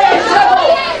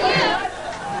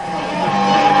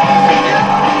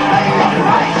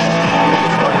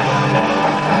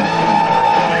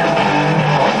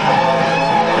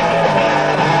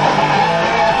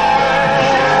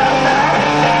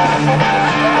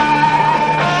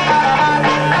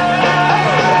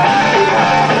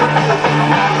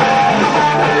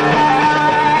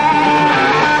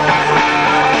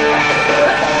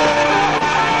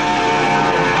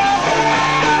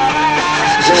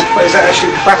 Is that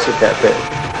actually plaited, that bit?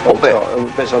 What bit?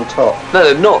 Bits on top? No,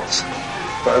 they're not.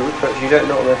 But you don't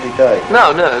knot them every day?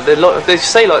 No, they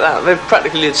stay like that. They're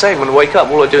practically the same when I wake up.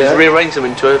 All I do is rearrange them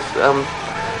into a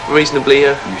reasonably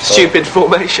stupid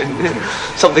formation.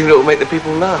 Something that will make the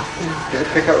people laugh. Does it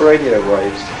pick up radio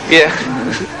waves? Yeah.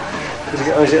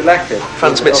 Is it lacquered?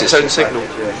 Transmits its own signal.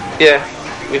 Yeah.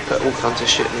 We put all kinds of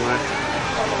shit in there.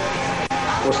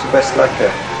 What's the best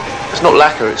lacquer? It's not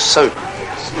lacquer, it's soap.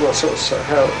 What sort of soap?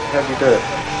 How do you do it?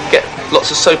 Get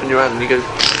lots of soap in your hand and you go...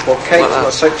 What, cake? Like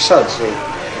what, soap suds? Or?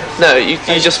 No, you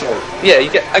just... Yeah, you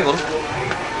get... Hang on.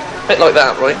 A bit like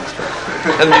that, right?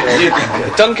 And you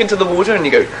dunk into the water and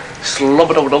you go...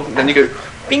 Slobber-dobber-dob, and then you go...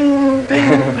 Bing,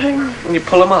 bing, bing, and you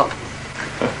pull them up.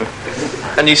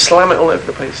 And you slam it all over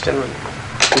the place, generally. Do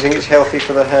you think it's healthy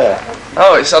for the hair?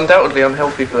 Oh, it's undoubtedly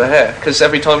unhealthy for the hair, because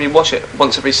every time you wash it,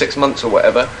 once every 6 months or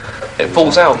whatever, it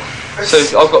falls out. So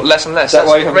I've got less and less. That's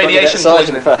radiation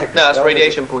poisoning. No, that's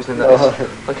radiation poisoning. That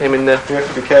is. I came in there. You have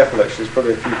to be careful, actually. There's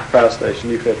probably a few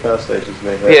nuclear power stations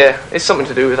near here. Yeah, it's something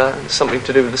to do with that. It's something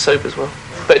to do with the soap as well.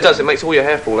 But it does. It makes all your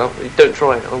hair fall out. You don't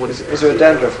try it. I wouldn't. Is there a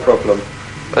dandruff problem?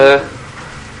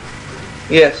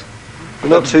 Yes.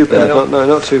 Not too bad.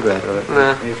 Not too bad.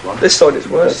 Nah. This side is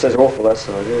worse. That says awful. That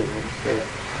side. Yeah.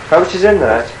 How much is in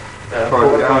that? 5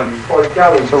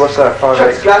 gallons. So what's that? 5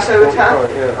 Chuck's glass over tap?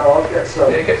 Yeah. Oh, I'll get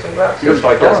some. Yeah, get some glass. You'll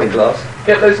buy glass in glass.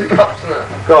 Get loads of cups and that.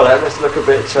 God, that must look a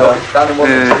bit...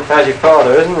 How's your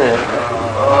father, isn't it?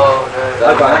 Oh, no.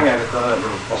 I've got hangover.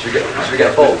 Should we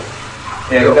get a bowl?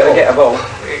 Yeah, we've got to get a bowl.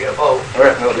 We get a bowl. I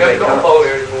reckon we'll We've got a bowl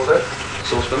here anymore, though.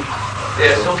 Saucepan?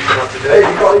 Yeah, saucepan have to do. Hey,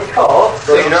 you got any cards?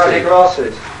 Do you know any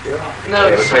glasses?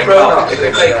 No, it's play cards. If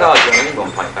they play cards, you only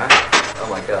one pint back. Oh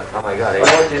my god.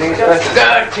 Do you think it's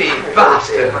better? Dirty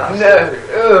bastard! No!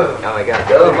 Oh my god.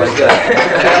 Oh my god.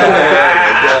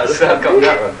 I've got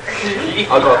that one.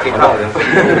 I've got to keep up with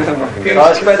them. I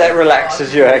expect that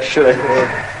relaxes you, actually.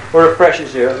 Or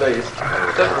refreshes you, at least.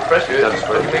 It doesn't refresh you, it doesn't.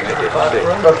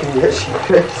 Fucking yes, you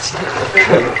could.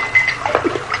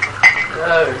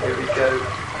 No, here we go.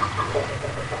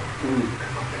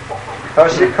 How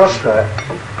much did it cost that?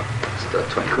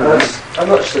 It's 20 quid. How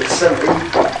much? It's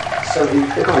 70. You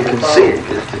can see it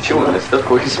because it's chewing this stuff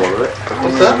before you swallow it.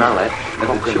 What's that? Smell it.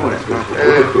 It's chewing it.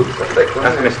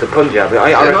 That's Mr. Punjabi. I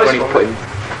reckon when he's putting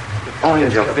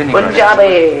orange or vinegar.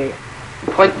 Punjabi!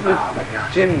 Point with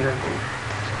Jim then.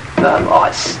 Oh,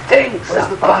 it stinks, that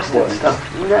bastard stuff.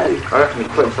 No. I reckon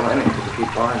he's putting something in it because he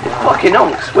keeps buying it. Fucking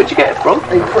onks. Where'd you get it from?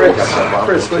 Hey,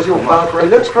 Chris, where's your barber? It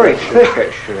looks very thick,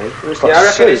 actually. It looks like I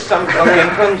reckon it's something in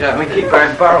Punjab. We keep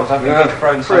going barrels, haven't we?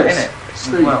 Throwing something in it.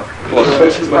 Well,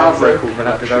 what's his barber? We're going to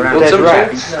have to go around. Dead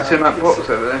rats. It's in that box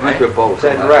over there. Make a bowl.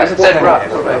 Dead rats. Dead rats.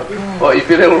 What, you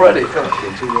feeling already?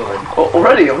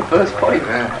 Already on the first point?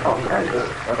 Yeah. Oh, great.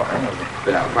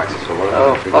 Been out of practice for a while.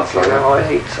 Oh, fucking hell, I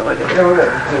hate cider.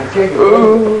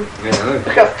 Ooh.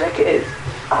 Look how thick it is.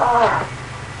 Ah.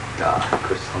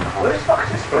 Chris on the Where's the fuck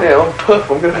is this? Yeah, I'm puff.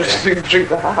 I'm going to just drink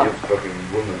the half. You're fucking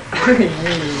woman.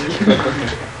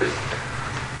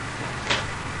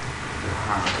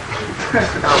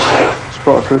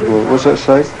 Spot a good one. What's that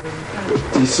say?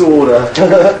 Disorder.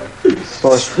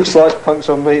 Slice punks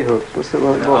on meat hooks. What's it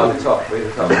like? Oh, the top. Read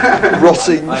the top.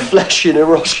 Rotting flesh in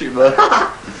Hiroshima.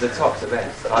 The top's the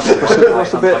best.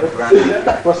 What's the bit at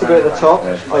the top? I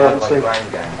haven't seen.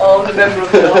 Oh, I'm the member of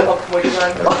the Oxford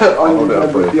Grand. I'm the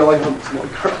member of the I humped my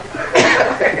grand.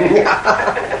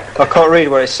 I can't read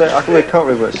what it says. I can't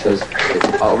read what it says.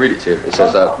 I'll read it to you. It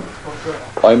says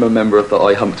I'm a member of the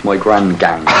I Humped My Grand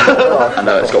gang. And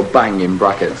it's got bang in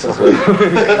brackets as well.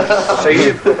 So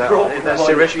you put that on. That's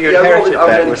the original. You inherited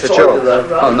that with the job.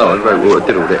 Oh no, I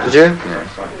did all this. Did you? Yeah.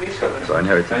 I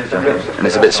inherited the jacket, and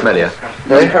it's a bit smellier.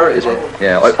 You inherited it?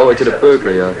 Yeah, I did a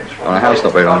burglary on a house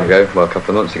not very long ago, well, a couple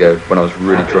of months ago, when I was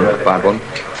really drunk, a bad one,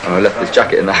 and I left this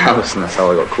jacket in the house, and that's how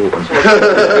I got caught. And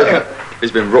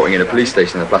it's been rotting in a police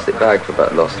station in a plastic bag for about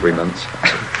the last 3 months.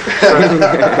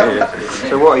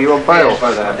 So what, are you on bail?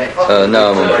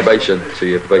 No, I'm on probation,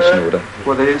 2-year probation order.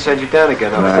 Well, they didn't send you down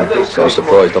again after No, I was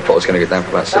surprised. I thought I was going to get down for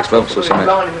about 6 months or something.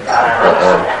 But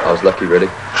I was lucky, really.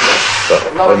 But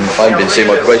I haven't been seeing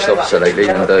my probation officer lately,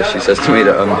 and she says to me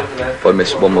that if I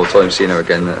miss one more time seeing her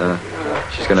again, that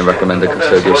she's going to recommend a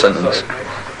custodial sentence.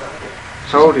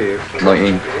 How old are you?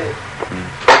 19.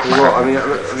 What, I mean, is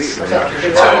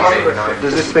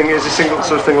this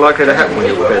sort of thing likely to happen when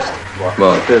you're pissed?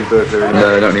 Well, Doing burglary?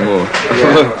 no, not anymore.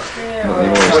 Not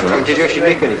anymore. Did you actually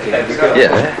nick anything?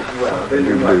 Yeah.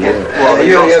 Well,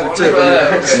 you only ever took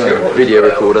No, video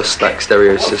recorder, stack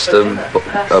stereo system,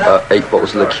 about 8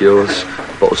 bottles of liqueurs,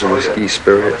 bottles of whiskey,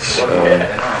 spirits,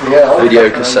 video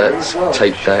cassettes,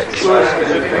 tape deck,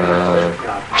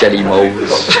 jelly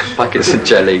molds, packets of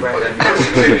jelly,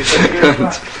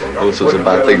 and all sorts of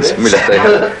bad things. We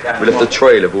left a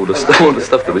trail of all the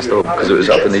stuff that we stole, because it was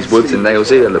up in these woods in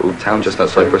Nailsea, a little town just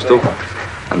outside Bristol.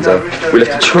 And we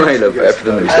left a trail of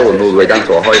everything that we stole all the way down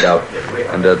to our hideout,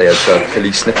 and they had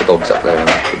police sniffer dogs up there, and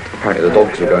apparently the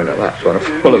dogs were going at that, trying to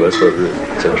follow us, but we were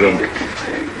so drunk.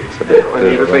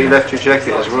 But you left your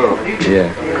jacket as well?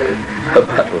 Yeah, a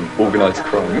bad one, organised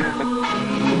crime.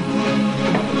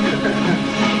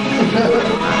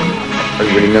 I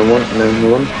didn't really know no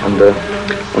one, and I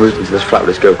moved into this flat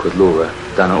with this girl called Laura,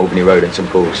 down at Albany Road in St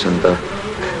Paul's, and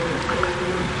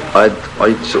I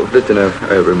sort of lived in her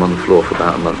room on the floor for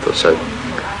about a month or so,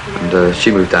 and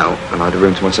she moved out and I had a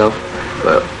room to myself,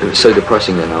 but it was so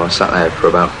depressing then. I sat there for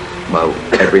about, well,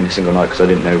 every single night, because I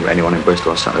didn't know anyone in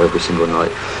Bristol. I sat there every single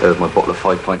night with my bottle of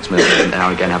 5 pints milk, and now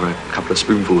and again having a couple of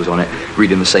spoonfuls on it,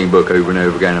 reading the same book over and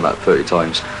over again about 30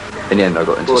 times. In the end I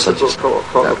got into such a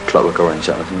Clockwork Orange,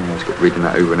 I was reading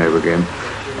that over and over again,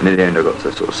 and in the end I got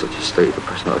to sort of such a state of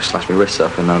depression that I slashed my wrists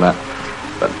up and all that.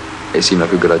 But it seemed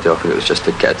like a good idea. I think it was just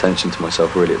to get attention to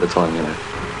myself really at the time, you know.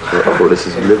 So I thought, this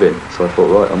is living, so I thought,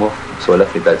 right, I'm off. So I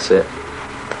left my bed sit,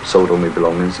 sold all my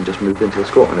belongings and just moved into a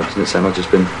squat, and ever since then I've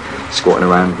just been squatting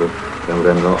around with them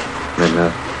a lot. And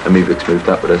then Amivix moved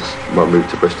up with us, well, moved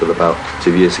to Bristol about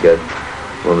 2 years ago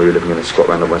when we were living in a squat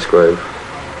round on West Grove,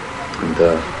 and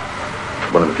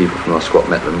one of the people from our squat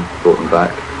met them, brought them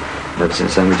back, and ever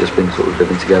since then we've just been sort of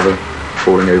living together,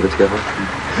 falling over together,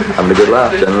 having a good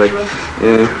laugh generally.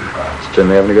 Yeah.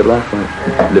 Generally having a good laugh,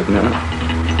 like, living it up.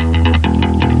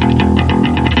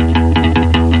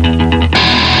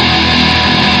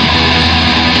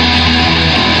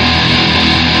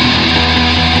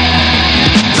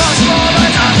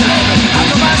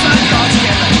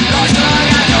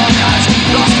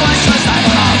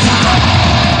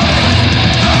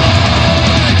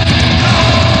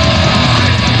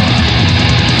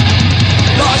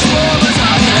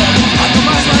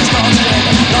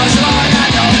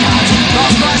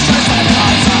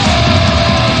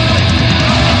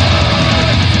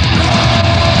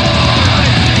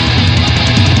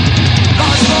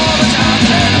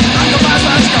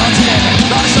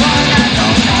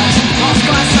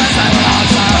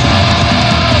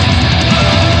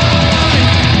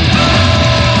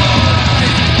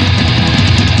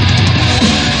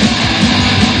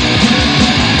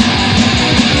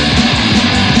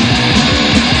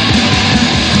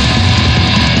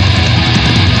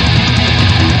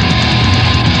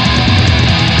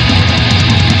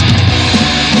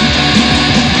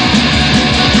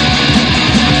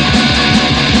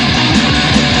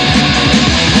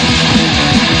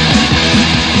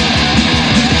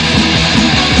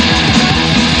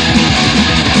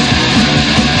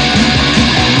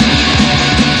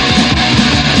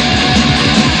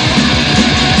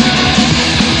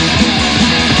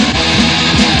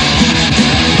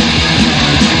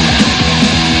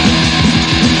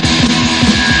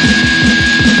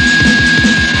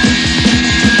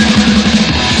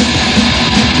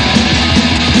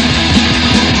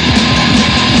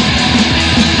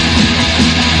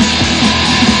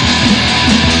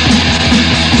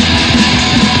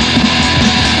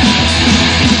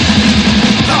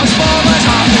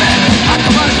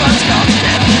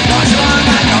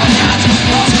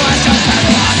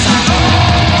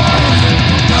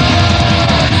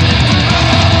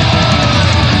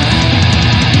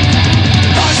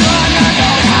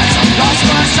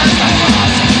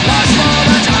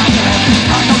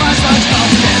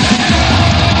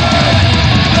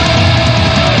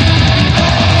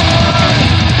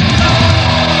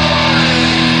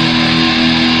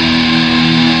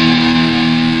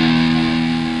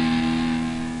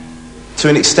 to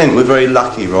an extent, we're very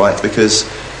lucky, right? Because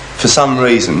for some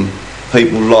reason,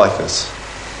 people like us.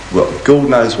 Well, God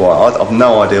knows why. I've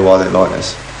no idea why they like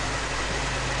us.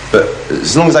 But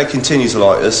as long as they continue to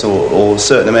like us, or a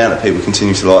certain amount of people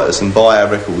continue to like us and buy our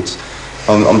records,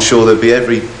 I'm sure there'll be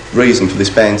every reason for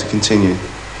this band to continue.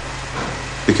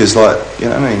 Because, like, you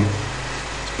know what I mean?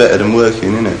 It's better than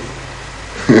working, isn't it?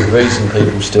 The reason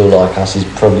people still like us is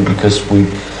probably because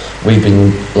we've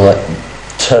been, like,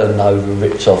 turned over,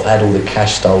 ripped off, had all the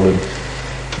cash stolen,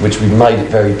 which we've made it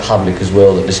very public as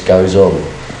well that this goes on.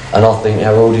 And I think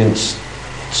our audience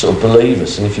sort of believe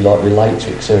us, and if you like, relate to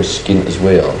it, because they're as skint as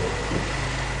we are.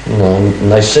 You know,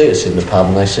 and they see us in the pub,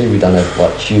 and they see we don't have,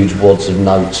 like, huge wads of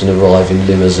notes and arrive in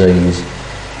limousines.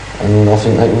 And I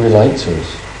think they can relate to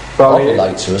us. I'd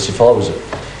relate to us if I was,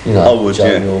 you know, I would, Joe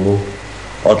yeah. Normal.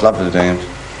 I'd love the Damned.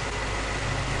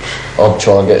 I'd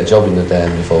try and get a job in the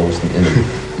Damned if I wasn't in them.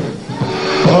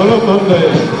 All of Monday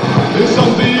is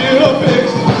something in a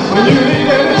fix. When you need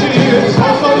energy, it's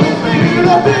something in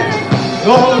a fix.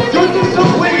 All the goodness of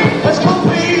weed has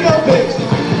complete a fix.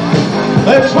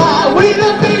 That's why we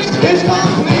the fix is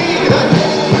complete a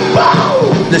fix.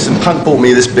 Listen, Punk bought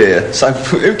me this beer, so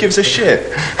who gives a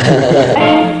shit?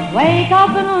 Wake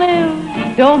up and live,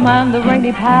 don't mind the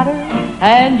rainy patter,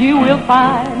 and you will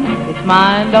find it's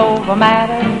mind over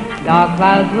matter. Dark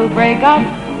clouds will break up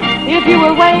if you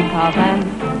will wake up and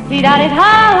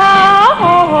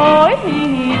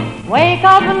see-da-di-ha-ha-ho-ho-hee. Wake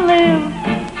up and live,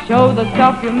 show the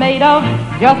stuff you're made of,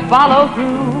 just follow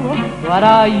through. What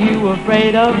are you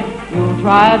afraid of? You'll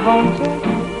try it, won't you?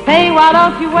 Say, why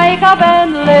don't you wake up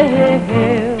and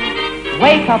live?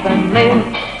 Wake up and live,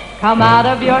 come out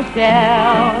of your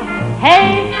shell.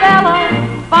 Hey fella,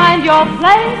 find your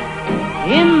place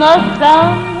in the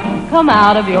sun, come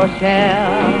out of your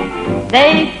shell.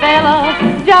 Say fella,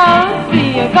 just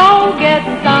be a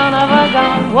go-getting son of a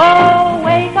gun. Whoa,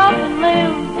 wake up and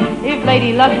live, if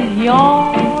Lady Luck is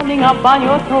yawning up on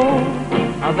your toes.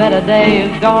 A better day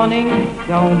is dawning,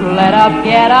 don't let up,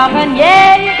 get up, and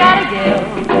yeah, you gotta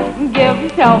give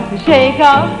yourself a shake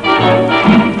up.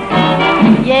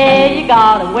 Yeah, you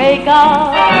gotta wake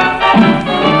up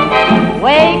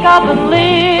and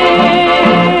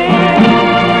live.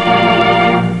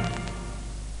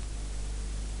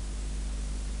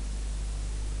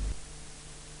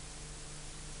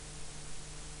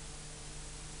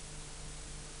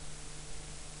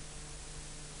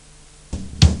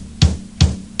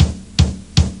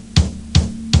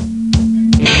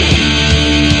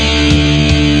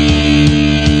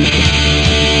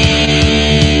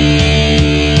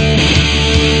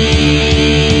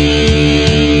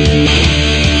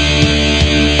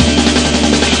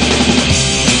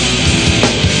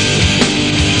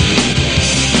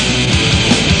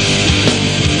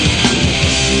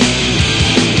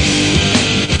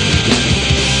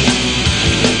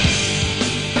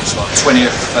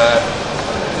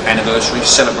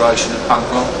 Celebration of punk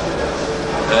rock.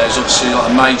 It's obviously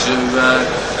like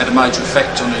had a major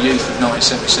effect on the youth of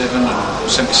 1977 and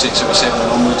 76, 77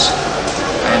 and onwards.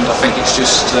 And I think it's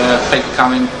just people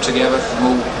coming together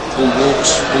from all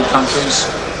walks, all countries,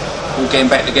 all getting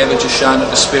back together, just showing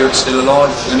that the spirit's still alive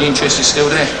and the interest is still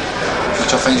there,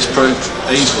 which I think has proved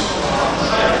easily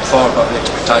far above the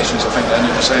expectations I think they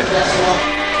never said.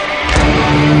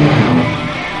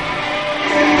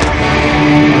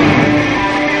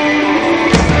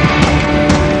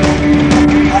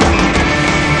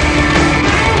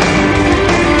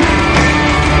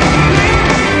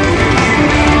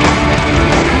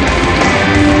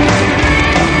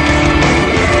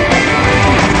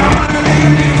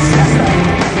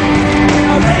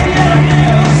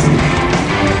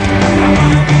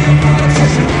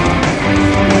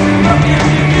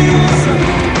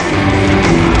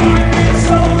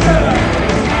 So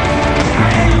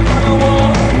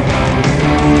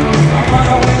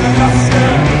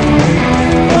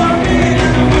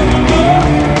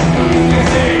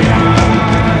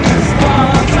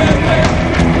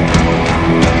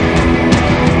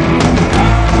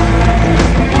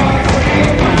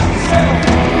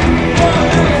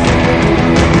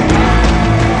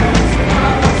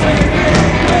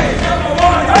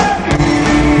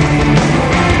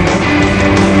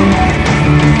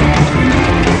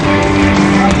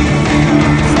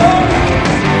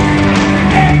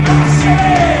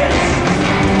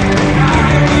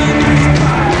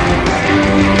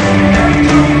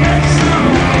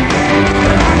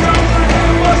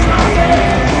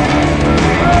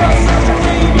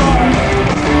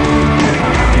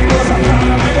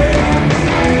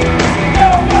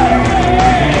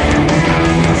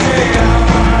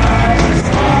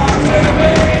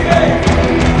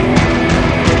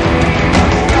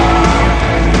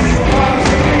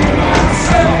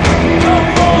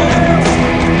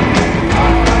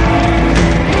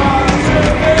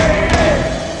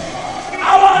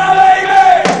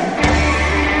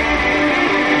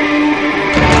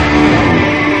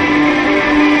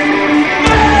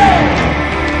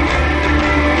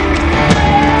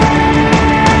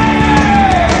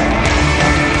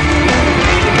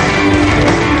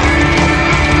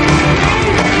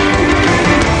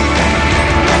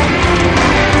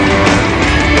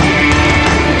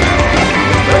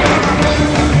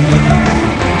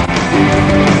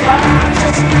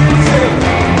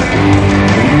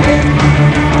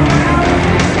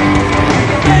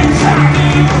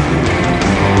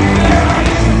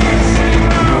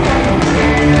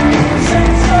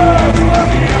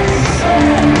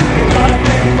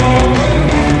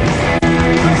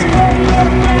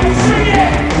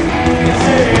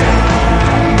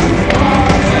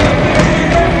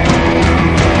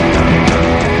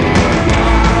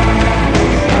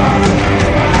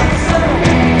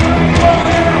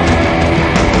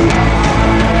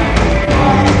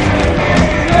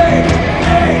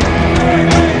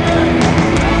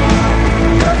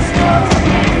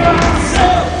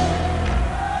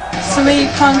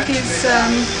punk is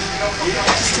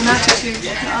just an attitude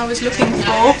that I was looking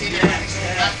for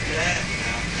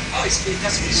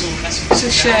to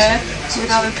share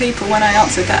with other people when I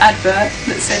answered that advert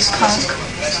that said punk.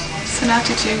 It's an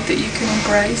attitude that you can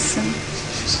embrace and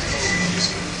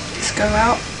just go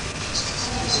out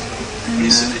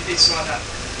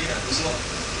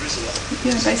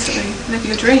and basically live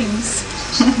your dreams,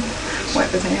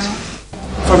 whatever they are.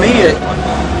 For me,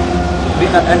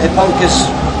 being into punk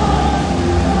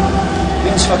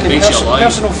means fucking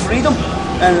personal freedom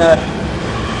and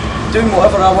doing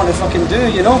whatever I want to fucking do,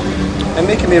 you know, and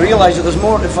making me realise that there's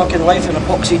more to fucking life than a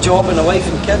boxy job and a wife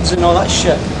and kids and all that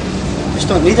shit. I just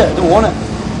don't need it, I don't want it.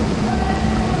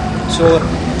 So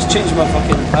it's changed my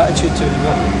fucking attitude to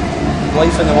what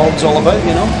life in the world's all about,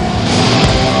 you know.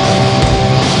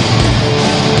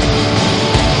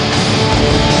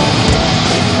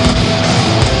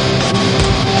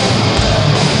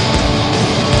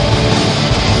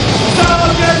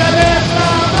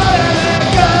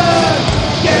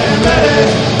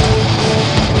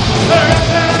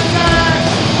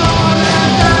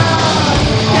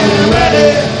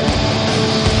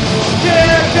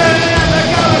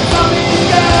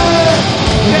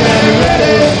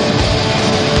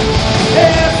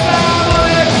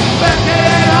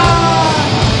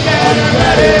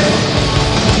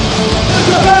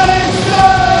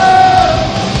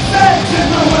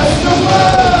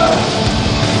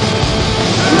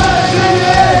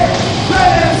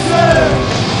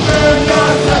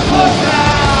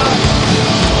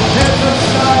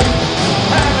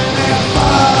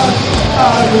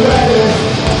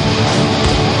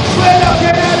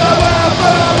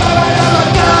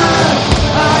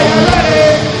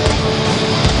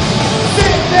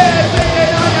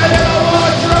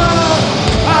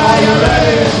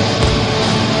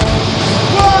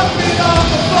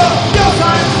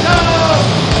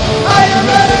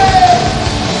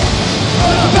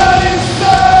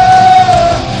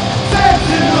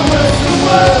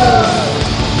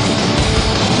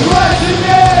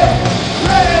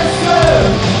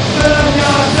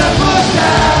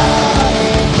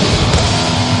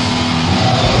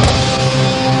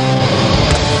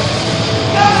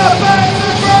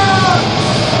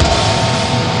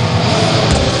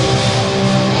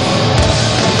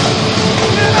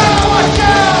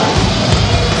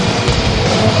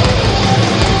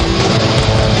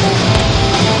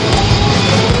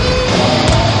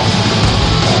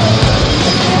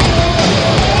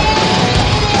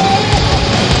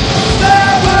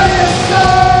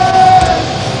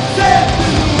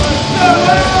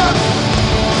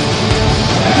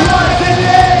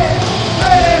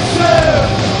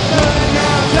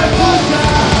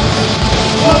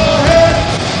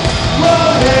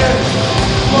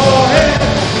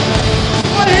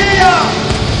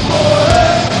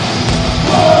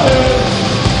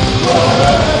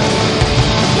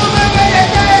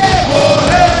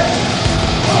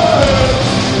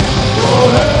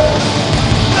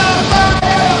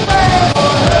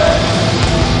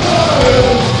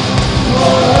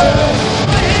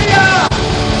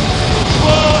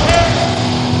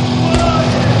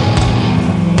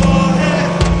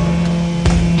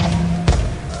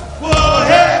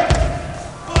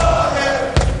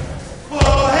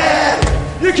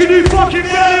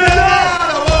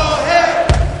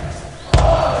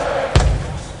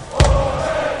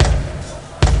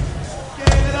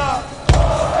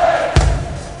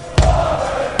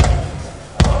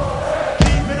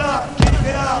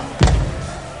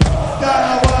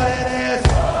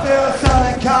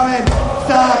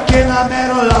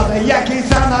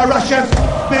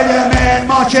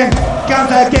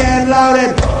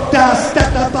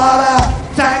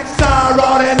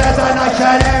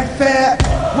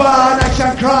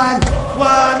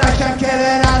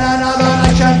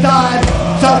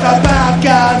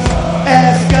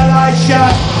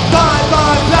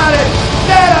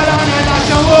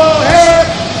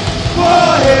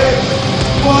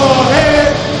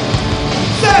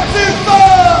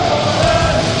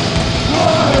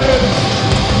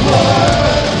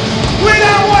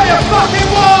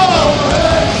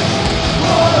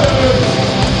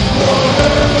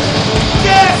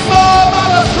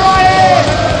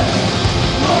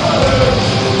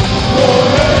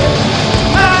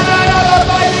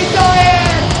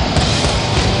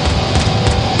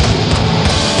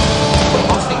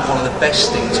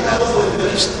 best things about punk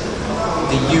is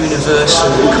the universal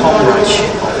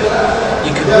comradeship of it.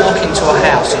 You could walk into a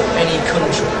house in any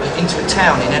country, into a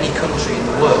town in any country in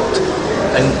the world,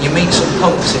 and you meet some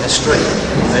punks in a street,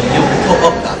 and you'll be put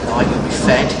up that night, you'll be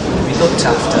fed, you'll be looked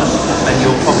after, and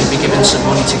you'll probably be given some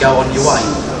money to go on your way.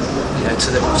 You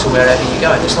to wherever you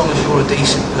go. And as long as you're a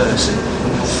decent person,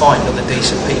 you'll find other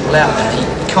decent people out there.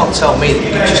 You can't tell me that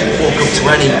you can just walk up to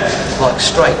any like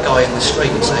straight guy in the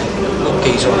street and say, "Look,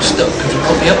 geezer, I'm stuck. Could you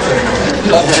put me up for a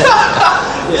night?"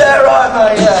 Yeah, right,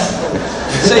 mate, yeah.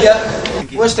 See ya.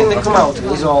 Worst thing that come out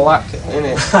is all that,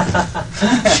 innit?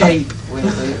 Sheep with,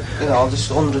 you know, just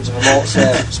hundreds of them all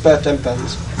spare 10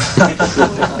 pence.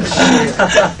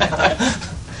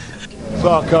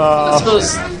 Fuck off. I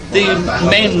suppose the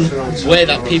main way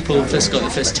that people first got the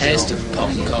first taste of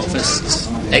punk or first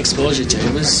exposure to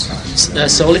it was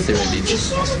solely through Image.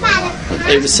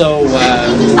 It was so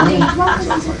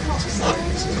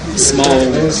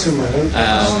small,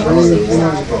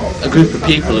 a group of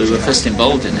people who were first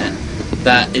involved in it,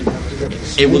 that it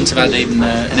wouldn't have had even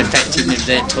an effect even if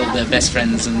they'd told their best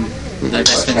friends and their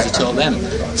best friends had told them.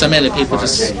 So mainly people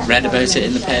just read about it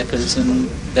in the papers and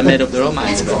they made up their own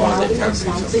minds about it.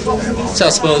 So I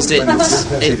suppose it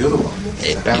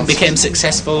became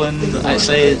successful, and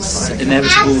actually its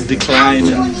inevitable decline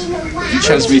and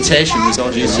transmutation was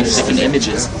all due to different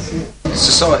images.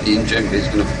 Society in general is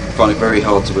going to find it very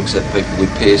hard to accept people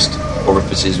with pierced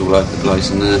orifices all over the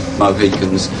place and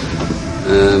Mohicans.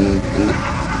 And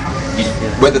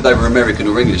whether they were American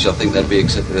or English, I think they'd be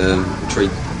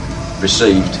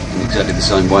received in exactly the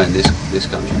same way in this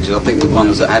country. So I think the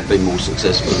ones that have been more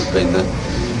successful have been the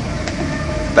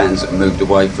bands that moved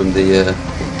away from the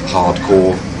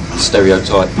hardcore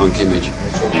stereotype punk image.